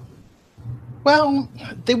 Well,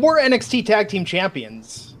 they were NXT Tag Team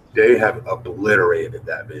Champions. They have obliterated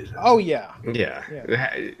that vision. Oh, yeah. Yeah.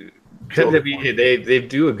 WWE, they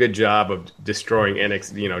do a good job of destroying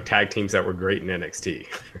NXT, tag teams that were great in NXT.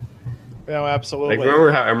 No, absolutely. Like, remember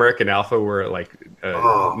how American Alpha were like,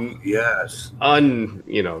 yes,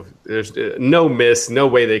 there's no no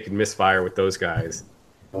way they could misfire with those guys.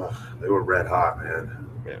 They were red hot, man.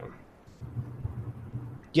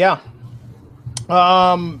 Yeah.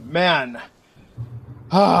 Man.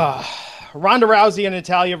 Ronda Rousey and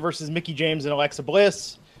Natalya versus Mickie James and Alexa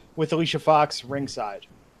Bliss with Alicia Fox ringside.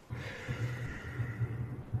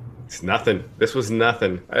 It's nothing. This was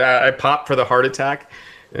nothing. I popped for the heart attack,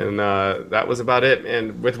 and that was about it.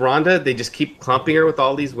 And with Ronda, they just keep clumping her with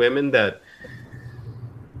all these women that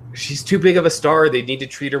she's too big of a star. They need to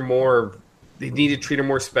treat her more. They need to treat her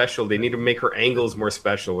more special. They need to make her angles more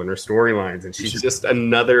special in her storylines. And she's just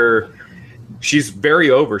another. She's very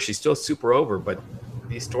over. She's still super over, but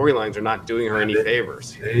these storylines are not doing her any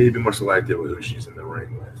favors. They need to be more selective with who she's in the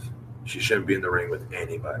ring with. She shouldn't be in the ring with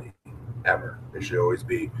anybody, ever. There should always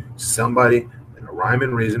be somebody and a rhyme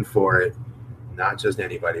and reason for it, not just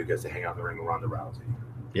anybody who gets to hang out in the ring with Ronda Rousey.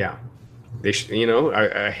 Yeah. They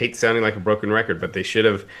I hate sounding like a broken record, but they should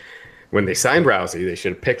have, when they signed Rousey, they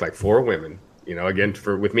should have picked like 4 women. Again,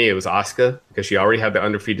 with me, it was Asuka, because she already had the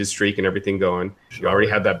undefeated streak and everything going. She already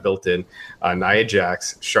had that built in. Nia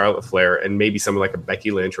Jax, Charlotte Flair, and maybe someone like a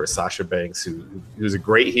Becky Lynch or a Sasha Banks, who's a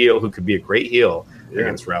great heel, who could be a great heel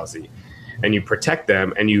against Rousey. And you protect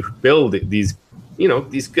them, and you build these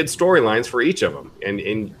good storylines for each of them.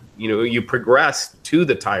 And you progress to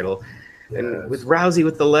the title. Yes. And with Rousey,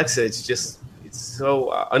 with Alexa, it's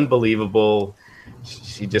so unbelievable.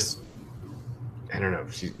 She just, I don't know.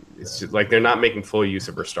 It's just like they're not making full use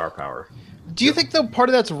of her star power. Do you think, though, part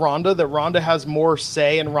of that's Ronda, that Ronda has more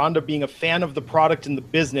say, and Ronda, being a fan of the product and the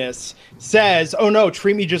business, says, oh, no,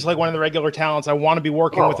 treat me just like one of the regular talents. I want to be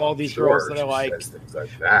working with all these girls that I like. Things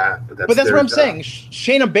like that, but that's what I'm saying.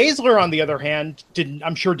 Shayna Baszler, on the other hand,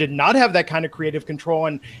 did not have that kind of creative control.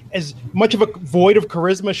 And as much of a void of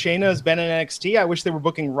charisma Shayna has been in NXT, I wish they were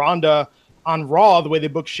booking Ronda on Raw the way they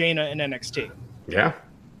booked Shayna in NXT. Yeah,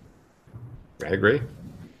 I agree.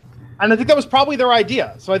 And I think that was probably their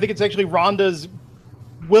idea. So I think it's actually Ronda's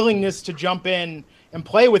willingness to jump in and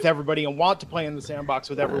play with everybody and want to play in the sandbox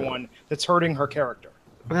with everyone that's hurting her character.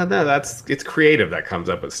 Well, no, it's creative that comes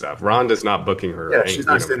up with stuff. Ronda's not booking her. Yeah, she's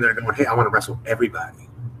not sitting there going, hey, I want to wrestle everybody.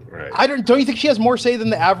 Right. Don't you think she has more say than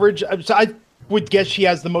the average? I would guess she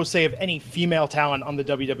has the most say of any female talent on the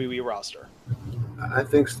WWE roster. I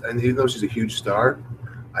think, and even though she's a huge star,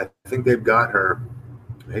 I think they've got her.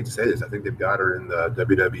 I hate to say this, I think they've got her in the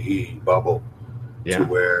WWE bubble to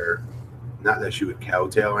where, not that she would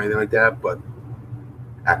cowtail or anything like that, but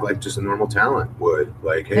act like just a normal talent would.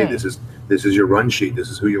 Like, hey, this is your run sheet. This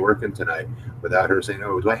is who you're working tonight. Without her saying,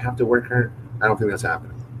 oh, do I have to work her? I don't think that's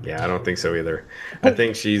happening. Yeah, I don't think so either. I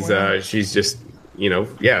think she's just,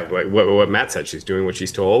 like what Matt said. She's doing what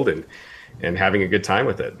she's told and having a good time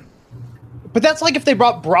with it. But that's like if they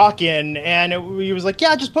brought Brock in and he was like,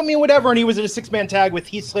 yeah, just put me in whatever. And he was in a 6-man tag with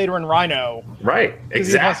Heath Slater and Rhino. Right.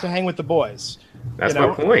 Exactly. He wants to hang with the boys. That's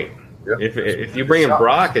my point. Yep. If you bring in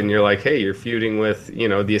Brock and you're like, hey, you're feuding with,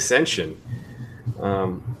 the Ascension.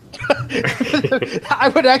 I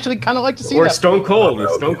would actually kind of like to see that. Or Stone Cold.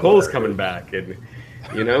 Stone Cold's coming back. And,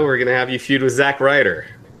 we're going to have you feud with Zack Ryder.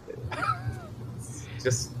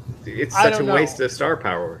 It's such a waste of star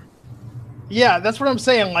power. Yeah, that's what I'm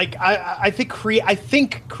saying. Like, I think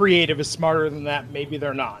creative is smarter than that. Maybe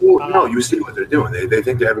they're not. Well, no, you see what they're doing. They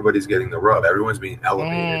think that everybody's getting the rub. Everyone's being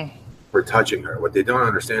elevated for touching her. What they don't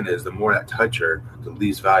understand is the more that touch her, the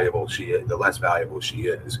less valuable she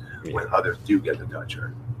is. When others do get to touch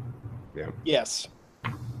her. Yeah. Yes.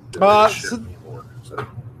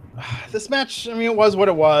 This match, it was what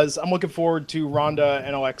it was. I'm looking forward to Ronda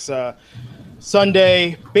and Alexa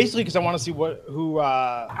Sunday, basically because I want to see who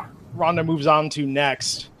Ronda moves on to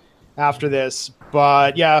next after this.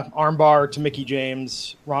 But yeah, armbar to Mickie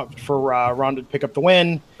James for Ronda to pick up the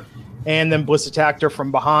win, and then Bliss attacked her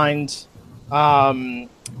from behind. Yeah,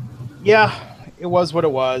 it was what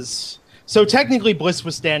it was. So technically Bliss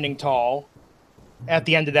was standing tall at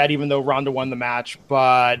the end of that, even though Ronda won the match.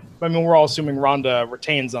 But we're all assuming Ronda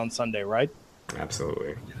retains on Sunday, right?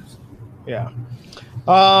 Absolutely. Yeah.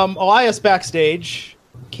 Elias backstage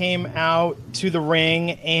came out to the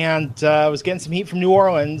ring and was getting some heat from New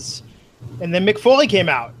Orleans. And then Mick Foley came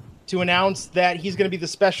out to announce that he's going to be the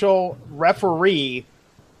special referee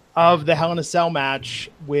of the Hell in a Cell match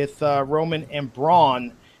with Roman and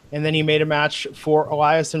Braun. And then he made a match for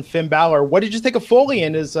Elias and Finn Balor. What did you think of Foley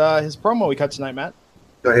in his promo we cut tonight, Matt?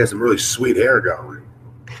 He has some really sweet hair going.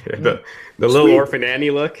 the little Orphan Annie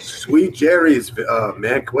look. Sweet Jerry's,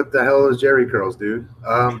 Mick. What the hell is Jerry curls, dude?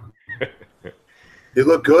 He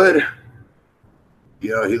looked good.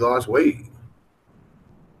 Yeah, he lost weight.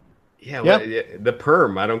 Yeah, Yeah. the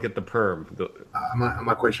perm. I don't get the perm. I'm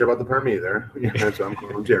not quite sure about the perm either. That's why I'm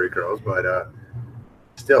calling them Jerry curls. But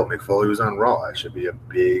still, Mick Foley was on Raw. That should be a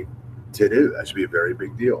big to do. That should be a very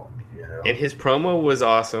big deal. You know? And his promo was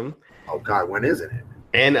awesome. Oh God, when isn't it?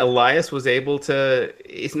 And Elias was able to.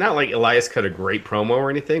 It's not like Elias cut a great promo or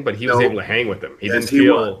anything, but he was able to hang with him. He didn't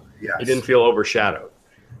feel. Yes. He didn't feel overshadowed.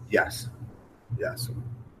 Yes.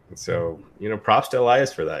 So props to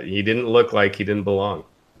Elias for that. He didn't look like he didn't belong.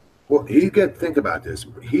 Well, think about this.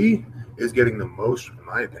 He is getting the most, in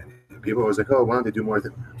my opinion. People always like, oh, why don't they do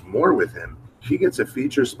more with him? He gets a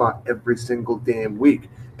feature spot every single damn week,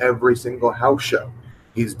 every single house show.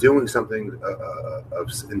 He's doing something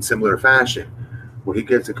in similar fashion where he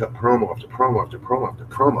gets to cut promo after promo after promo after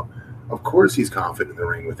promo. Of course he's confident in the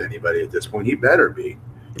ring with anybody at this point. He better be.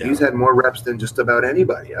 Yeah. He's had more reps than just about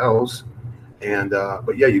anybody else. And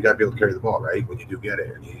but yeah, you got to be able to carry the ball, right? When you do get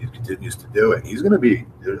it, and he continues to do it. He's going to be.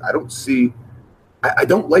 I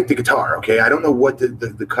don't like the guitar. Okay, I don't know what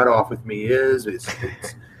the cutoff with me is. It's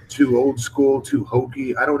too old school, too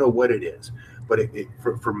hokey. I don't know what it is, but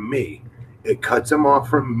for me, it cuts him off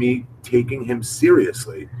from me taking him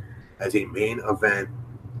seriously as a main event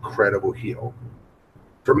credible heel.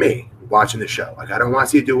 For me, watching the show, like I don't want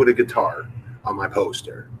to see a dude with a guitar on my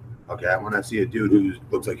poster. Okay, I want to see a dude who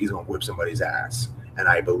looks like he's going to whip somebody's ass, and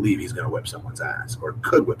I believe he's going to whip someone's ass or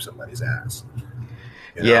could whip somebody's ass.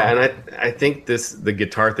 Yeah, and I think the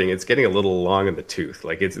guitar thing, it's getting a little long in the tooth.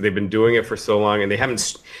 Like they've been doing it for so long, and they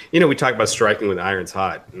haven't. We talk about striking when the iron's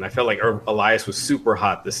hot, and I felt like Elias was super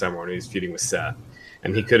hot this summer when he was feuding with Seth,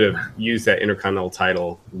 and he could have used that Intercontinental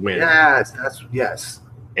title win. Yes.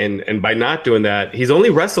 And by not doing that, he's only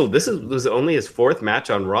wrestled. Was only his fourth match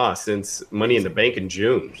on Raw since Money in the Bank in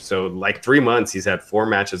June. So like 3 months, he's had 4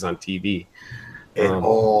 matches on TV. And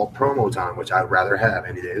all promo time, which I'd rather have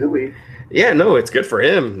any day of the week. Yeah, no, it's good for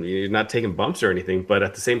him. You're not taking bumps or anything, but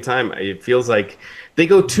at the same time, it feels like they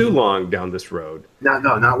go too long down this road. No,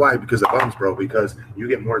 not why because of bumps, bro. Because you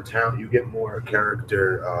get more talent, you get more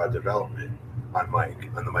character development on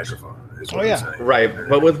the microphone. Oh yeah, right.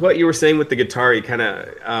 But with what you were saying with the guitar, you kind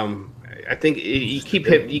of, I think you keep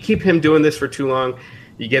him doing this for too long.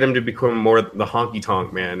 You get him to become more the honky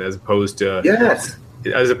tonk man as opposed to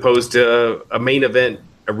a main event.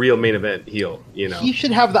 A real main event heel, He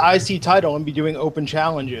should have the IC title and be doing open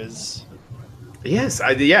challenges. Yes,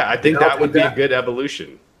 I think that would be a good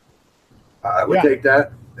evolution. I would take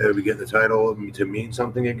that. It would be getting the title to mean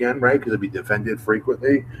something again, right? Because it'd be defended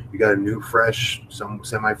frequently. You got a new, fresh, some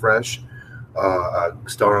semi-fresh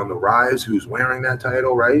star on the rise who's wearing that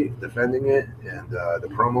title, right? Defending it, and the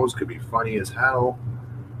promos could be funny as hell.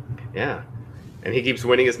 Yeah, and he keeps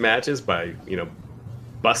winning his matches by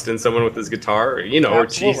busting someone with his guitar, or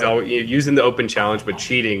using the open challenge but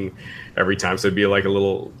cheating every time. So it'd be like a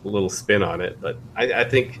little spin on it. But I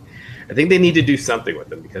think they need to do something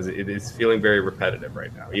with him because it is feeling very repetitive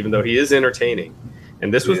right now. Even though he is entertaining,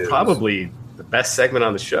 and this was probably the best segment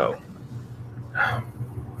on the show. I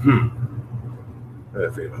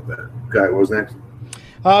didn't think about that. Okay, what was next?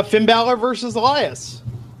 Finn Balor versus Elias.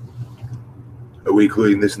 Are we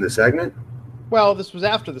including this in the segment? Well, this was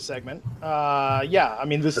after the segment. Yeah, I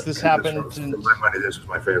mean, this happened. For my money, this was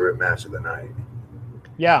my favorite match of the night.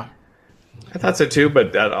 Yeah, I thought so too,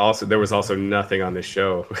 but there was also nothing on this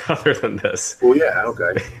show other than this. Well, yeah,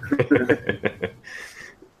 okay.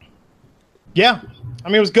 Yeah, I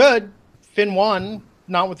mean, it was good. Finn won,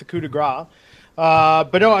 not with the coup de grace.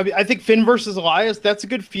 But no, I think Finn versus Elias, that's a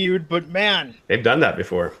good feud. But man, they've done that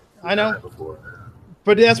before. I know.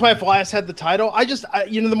 But that's why if Elias had the title,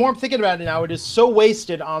 the more I'm thinking about it now, it is so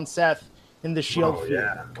wasted on Seth in the Shield feud.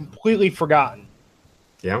 Yeah. Completely forgotten.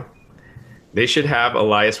 Yeah. They should have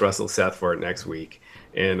Elias wrestle Seth for it next week.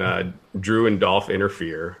 And Drew and Dolph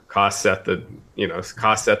interfere, cost Seth the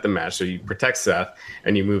match. So you protect Seth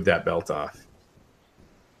and you move that belt off.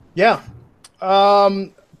 Yeah.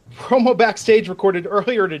 Promo backstage recorded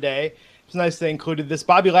earlier today. It's nice they included this.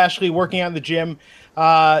 Bobby Lashley working out in the gym,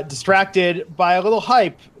 distracted by a little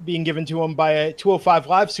hype being given to him by a 205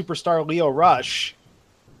 Live superstar, Leo Rush.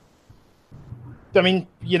 I mean,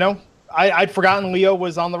 I'd forgotten Leo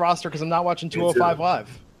was on the roster because I'm not watching 205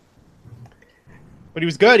 Live. But he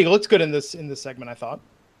was good. He looks good in this segment, I thought.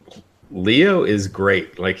 Leo is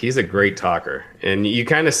great. Like, he's a great talker. And you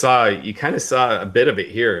kind of saw a bit of it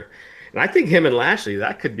here. And I think him and Lashley,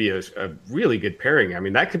 that could be a really good pairing. I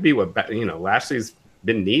mean, that could be what Lashley's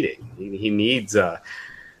been needing. He needs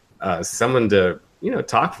someone to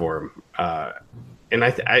talk for him. And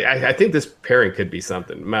I think this pairing could be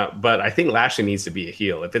something. But I think Lashley needs to be a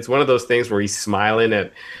heel. If it's one of those things where he's smiling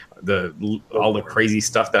at all the crazy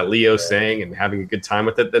stuff that Leo's saying and having a good time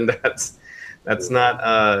with it, then that's not.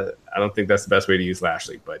 I don't think that's the best way to use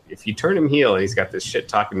Lashley. But if you turn him heel and he's got this shit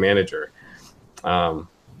talking manager, then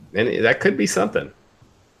that could be something.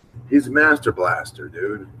 He's Master Blaster,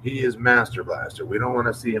 dude. He is Master Blaster. We don't want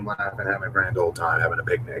to see him laughing, having a grand old time, having a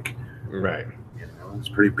picnic. Right. It's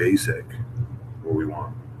pretty basic what we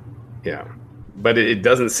want. Yeah. But it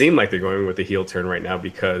doesn't seem like they're going with the heel turn right now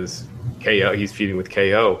because he's feuding with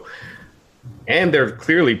KO. And they're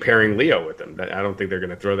clearly pairing Leo with him. I don't think they're going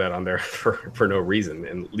to throw that on there for no reason.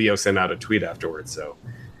 And Leo sent out a tweet afterwards. So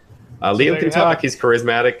Leo can talk. He's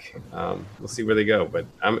charismatic. We'll see where they go. But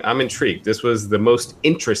I'm intrigued. This was the most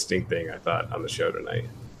interesting thing, I thought, on the show tonight.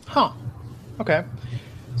 Huh. Okay.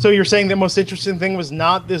 So you're saying the most interesting thing was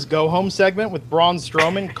not this go-home segment with Braun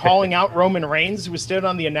Strowman calling out Roman Reigns, who was stood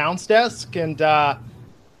on the announce desk, and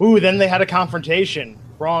then they had a confrontation.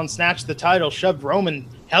 Braun snatched the title, shoved Roman,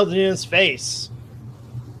 held it in his face.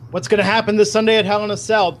 What's going to happen this Sunday at Hell in a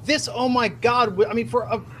Cell? This, oh my God, I mean, for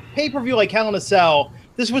a pay-per-view like Hell in a Cell,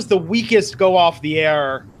 this was the weakest go off the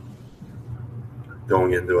air.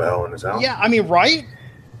 Going into a Hell in a Cell? Yeah, I mean, right?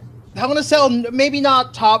 Hell in a Cell, maybe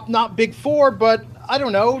not top, not big four, but I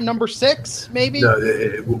don't know, number 6, maybe? No,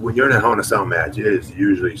 when you're in a Hell in a Cell match, it is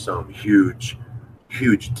usually some huge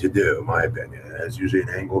to do, in my opinion. It's usually an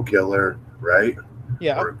angle killer, right?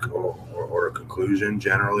 Yeah. Or a conclusion,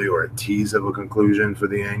 generally, or a tease of a conclusion for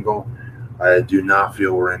the angle. I do not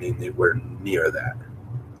feel we're anywhere near that.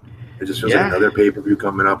 It just feels like another pay-per-view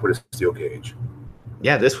coming up with a steel cage.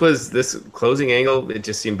 Yeah, this closing angle, it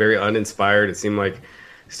just seemed very uninspired. It seemed like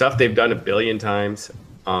stuff they've done a billion times.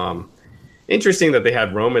 Interesting that they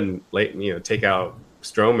had Roman take out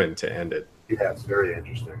Strowman to end it. Yeah, it's very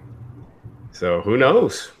interesting. So who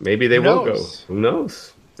knows? Maybe they will go. Who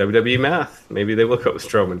knows? WWE math. Maybe they will go with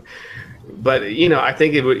Strowman. But I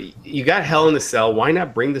think you got Hell in a Cell. Why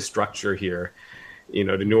not bring the structure here,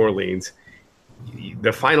 to New Orleans?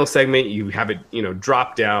 The final segment, you have it,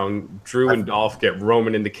 drop down. Drew and Dolph get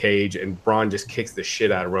Roman in the cage, and Braun just kicks the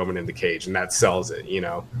shit out of Roman in the cage, and that sells it.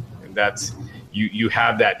 And that's you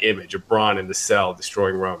have that image of Braun in the cell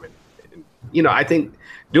destroying Roman. And, I think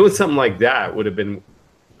doing something like that would have been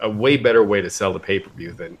a way better way to sell the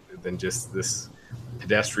pay-per-view than just this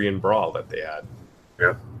pedestrian brawl that they had.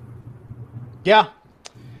 Yeah.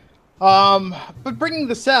 But bringing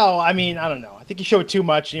the cell, I mean, I don't know. I think you show it too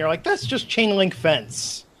much, and you're like, that's just chain link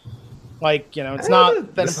fence. Like, it's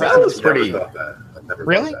not that impressive. Was pretty. I've never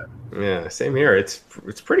really? thought that. Yeah, same here. It's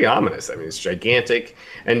pretty ominous. I mean, it's gigantic,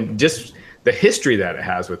 and just the history that it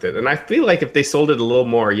has with it. And I feel like if they sold it a little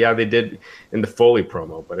more, they did in the Foley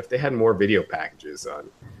promo, but if they had more video packages on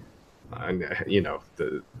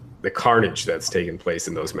the carnage that's taken place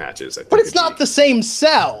in those matches. I think but it's not the same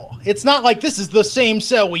cell. It's not like this is the same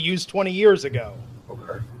cell we used 20 years ago.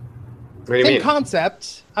 Okay. Same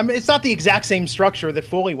concept. I mean, it's not the exact same structure that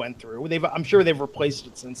Foley went through. I'm sure they've replaced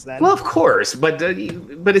it since then. Well, of course, but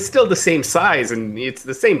it's still the same size and it's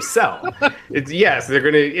the same cell.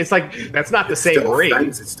 It's like that's not the same ring.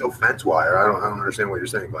 It's still fence wire. I don't understand what you're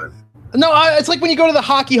saying, Glenn. No, it's like when you go to the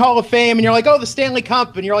Hockey Hall of Fame and you're like, oh, the Stanley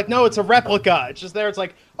Cup, and you're like, no, it's a replica. It's just there. It's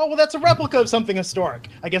like, oh, well, that's a replica of something historic.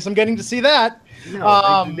 I guess I'm getting to see that. No,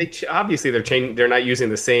 obviously they're not using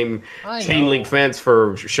the same chain link fence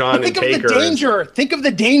for Shawn and Taker. Think of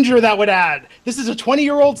the danger that would add. This is a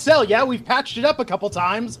 20-year-old cell. Yeah, we've patched it up a couple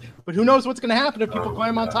times, but who knows what's going to happen if people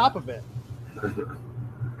climb on top of it.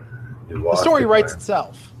 The story writes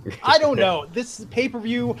itself. I don't know. This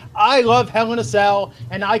pay-per-view, I love Hell in a Cell,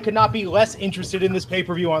 and I could not be less interested in this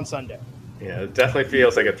pay-per-view on Sunday. Yeah, it definitely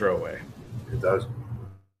feels like a throwaway. It does.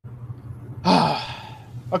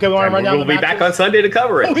 Okay, we want to run down. We'll be back on Sunday to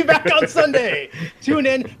cover it. We'll be back on Sunday. Tune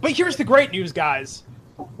in. But here's the great news, guys.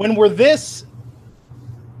 When we're this,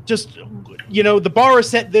 the bar is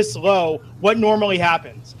set this low, what normally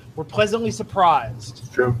happens? We're pleasantly surprised. It's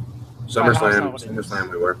true.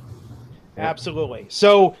 SummerSlam we were. Absolutely.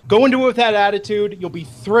 So go into it with that attitude. You'll be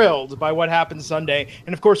thrilled by what happens Sunday.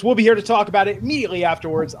 And, of course, we'll be here to talk about it immediately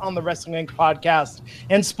afterwards on the Wrestling Inc. podcast.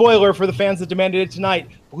 And spoiler for the fans that demanded it tonight,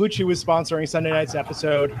 Blue Chew is sponsoring Sunday night's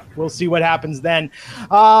episode. We'll see what happens then.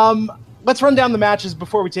 Let's run down the matches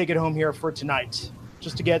before we take it home here for tonight.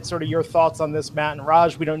 Just to get sort of your thoughts on this, Matt and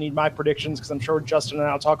Raj. We don't need my predictions because I'm sure Justin and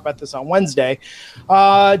I will talk about this on Wednesday.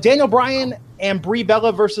 Daniel Bryan and Brie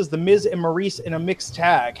Bella versus The Miz and Maurice in a mixed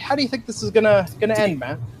tag. How do you think this is gonna end,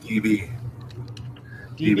 Matt? DB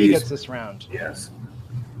gets this round. Yes.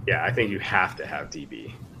 Yeah, I think you have to have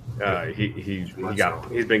DB. He's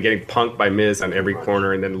been getting punked by Miz on every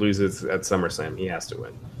corner and then loses at SummerSlam. He has to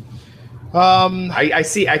win.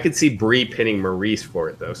 I could see Brie pinning Maurice for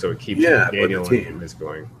it though, so it keeps Daniel and Miz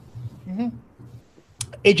going. Mm-hmm.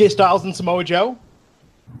 AJ Styles and Samoa Joe.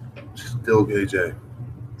 Still AJ.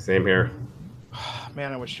 Same here.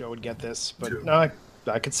 Man, I wish Joe would get this, but no,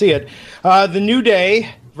 I could see it. The New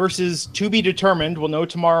Day versus To Be Determined. We'll know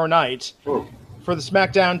tomorrow night. For the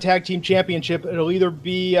SmackDown Tag Team Championship. It'll either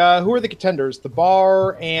be who are the contenders? The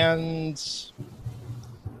Bar and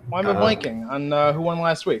why am I blanking on who won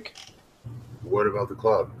last week? What about the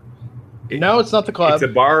Club? No, it's not the Club. It's the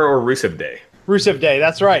Bar or Rusev Day. Rusev Day,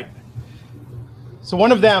 that's right. So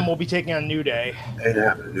one of them will be taking on New Day. Ain't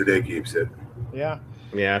happening. New Day keeps it. Yeah.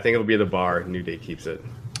 Yeah, I think it'll be the Bar. New Day keeps it.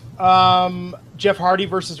 Jeff Hardy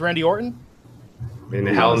versus Randy Orton. In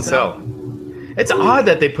the Hell in Cell. It's odd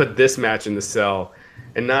that they put this match in the Cell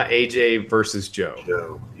and not AJ versus Joe.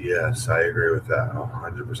 Joe, yes, I agree with that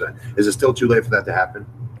 100%. Is it still too late for that to happen?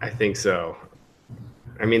 I think so.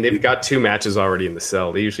 I mean, they've got 2 matches already in the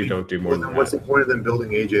Cell. They usually don't do more than that. What's the point of them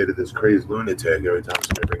building AJ to this crazy lunatic every time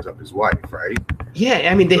somebody brings up his wife, right? Yeah,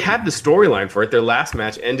 I mean, they have the storyline for it. Their last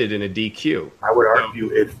match ended in a DQ. I would argue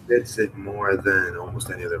it fits it more than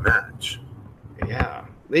almost any other match. Yeah.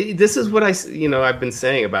 This is what I've been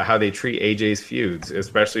saying about how they treat AJ's feuds,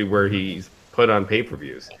 especially where he's put on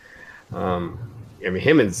pay-per-views. I mean,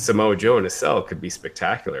 him and Samoa Joe in a Cell could be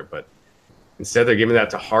spectacular, but instead they're giving that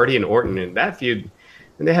to Hardy and Orton. And that feud,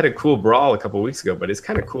 and they had a cool brawl a couple of weeks ago, but it's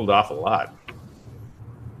kind of cooled off a lot.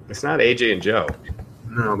 It's not AJ and Joe.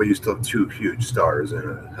 No, but you still have 2 huge stars in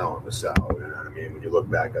a Hell in a Cell. You know what I mean? When you look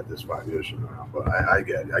back at this 5 years from now, but I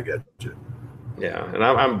get you. Yeah,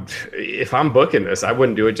 and if I'm booking this, I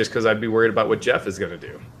wouldn't do it just because I'd be worried about what Jeff is going to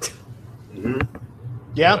do. Mm-hmm.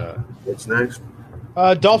 Yeah. What's next?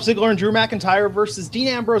 Dolph Ziggler and Drew McIntyre versus Dean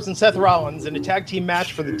Ambrose and Seth Rollins in a tag team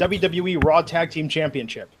match for the WWE Raw Tag Team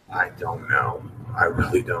Championship. I don't know. I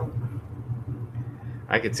really don't.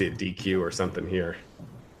 I could see a DQ or something here.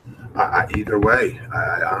 Either way,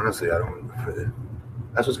 I honestly, I don't.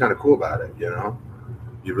 That's what's kind of cool about it, you know?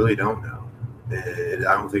 You really don't know.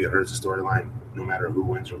 I don't think it hurts the storyline no matter who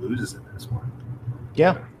wins or loses in this one.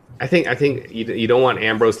 Yeah. I think you don't want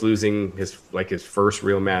Ambrose losing his first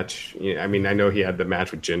real match. I mean, I know he had the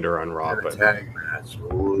match with Jinder on Raw, but tag match.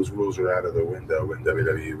 Those rules are out of the window in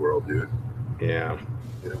WWE world, dude. Yeah.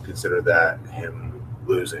 They don't consider that him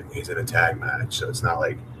losing. He's in a tag match, so it's not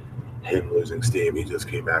like him losing steam. He just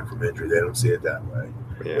came back from injury. They don't see it that way.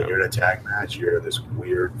 Yeah. When you're in a tag match, you're in this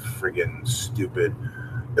weird, friggin' stupid,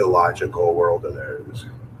 illogical world of theirs.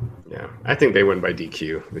 Yeah, I think they win by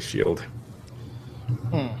DQ, the Shield.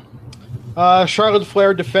 Charlotte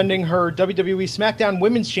Flair defending her WWE SmackDown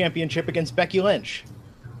Women's Championship against Becky Lynch.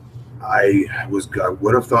 I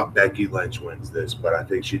would have thought Becky Lynch wins this, but I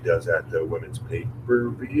think she does at the women's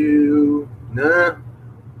pay-per-view. Nah,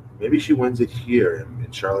 maybe she wins it here,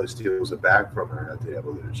 and Charlotte steals it back from her at the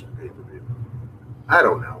Evolution pay-per-view. I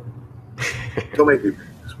don't know. Don't make me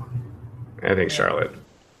pick this one. I think Charlotte.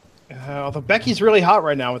 Although Becky's really hot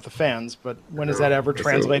right now with the fans, but when is that ever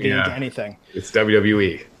translated into anything? It's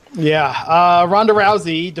WWE. Yeah. Ronda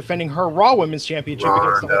Rousey defending her Raw Women's Championship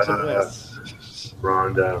against Alexa Bliss.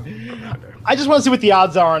 Ronda. I just want to see what the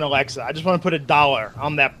odds are on Alexa. I just want to put $1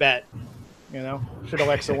 on that bet. You know, should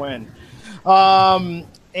Alexa win?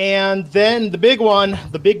 And then the big one,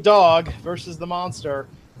 the big dog versus the monster.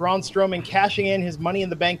 Braun Strowman cashing in his Money in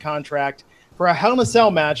the Bank contract for a Hell in a Cell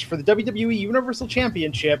match for the WWE Universal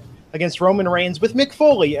Championship against Roman Reigns with Mick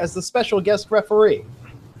Foley as the special guest referee.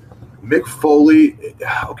 Mick Foley,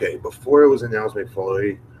 okay, before it was announced Mick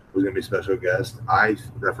Foley was going to be special guest, I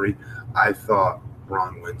thought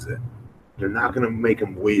Braun wins it. They're not going to make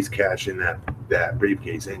him waste cash in that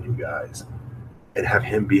briefcase in, you guys, and have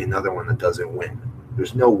him be another one that doesn't win.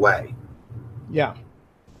 There's no way. Yeah.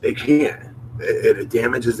 They can't. It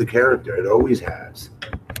damages the character. It always has.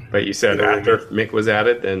 But you said after Mick was at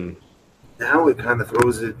it, then... Now it kind of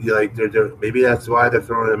throws it like they're maybe that's why they're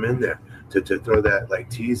throwing him in there to throw that like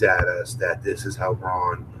tease at us that this is how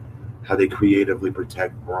they creatively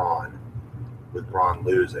protect Braun with Braun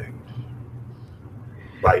losing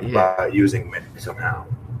by using Mick somehow.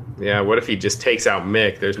 Yeah, what if he just takes out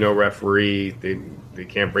Mick? There's no referee. They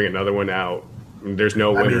can't bring another one out. There's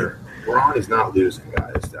no winner. I mean, Braun is not losing,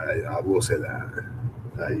 guys. I will say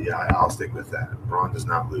that. I'll stick with that. Braun does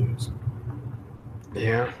not lose.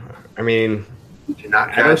 Yeah, I mean,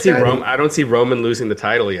 I don't see Roman losing the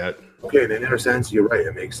title yet. Okay, in a sense, you're right.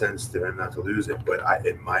 It makes sense to him not to lose it. But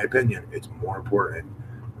in my opinion, it's more important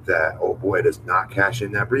that old boy does not cash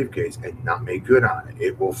in that briefcase and not make good on it.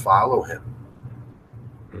 It will follow him.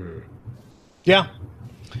 Yeah.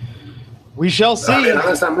 We shall see.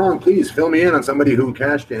 Unless I'm wrong, please fill me in on somebody who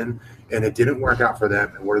cashed in and it didn't work out for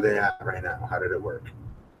them. And where are they at right now? How did it work?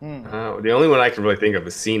 The only one I can really think of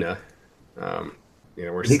is Cena.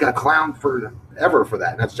 He got clowned forever for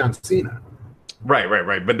that, and that's John Cena.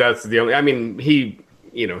 Right. But that's the only. I mean, he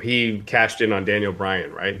cashed in on Daniel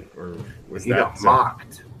Bryan, right? Or was he got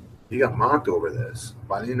mocked? He got mocked over this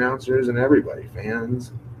by the announcers and everybody,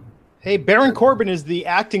 fans. Hey, Baron Corbin is the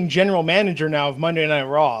acting general manager now of Monday Night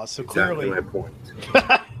Raw, so exactly clearly. My point.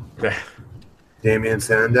 Damian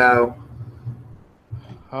Sandow.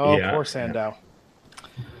 Oh, yeah. Poor Sandow.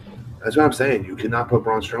 That's what I'm saying. You cannot put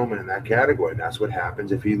Braun Strowman in that category, and that's what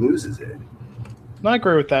happens if he loses it. I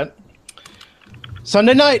agree with that.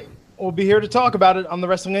 Sunday night, we'll be here to talk about it on the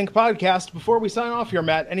Wrestling Inc. podcast. Before we sign off here,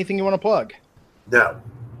 Matt, anything you want to plug? No.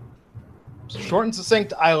 Short and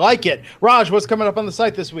succinct. I like it. Raj, what's coming up on the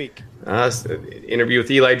site this week? Interview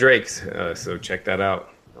with Eli Drakes. So check that out.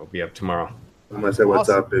 It'll be up tomorrow. I'm gonna say what's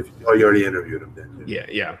up. You already interviewed him then.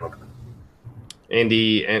 Yeah. Okay.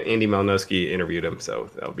 Andy Malnowski interviewed him, so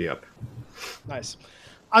that'll be up. Nice.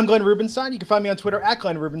 I'm Glenn Rubenstein. You can find me on Twitter at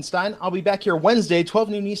Glenn Rubenstein. I'll be back here Wednesday, 12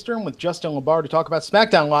 noon Eastern, with Justin LeBar to talk about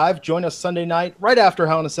SmackDown Live. Join us Sunday night, right after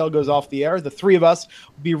Hell in a Cell goes off the air. The three of us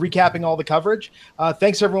will be recapping all the coverage.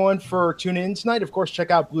 Thanks, everyone, for tuning in tonight. Of course, check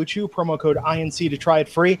out Blue Chew, promo code INC to try it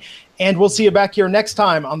free. And we'll see you back here next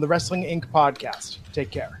time on the Wrestling Inc. podcast.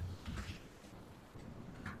 Take care.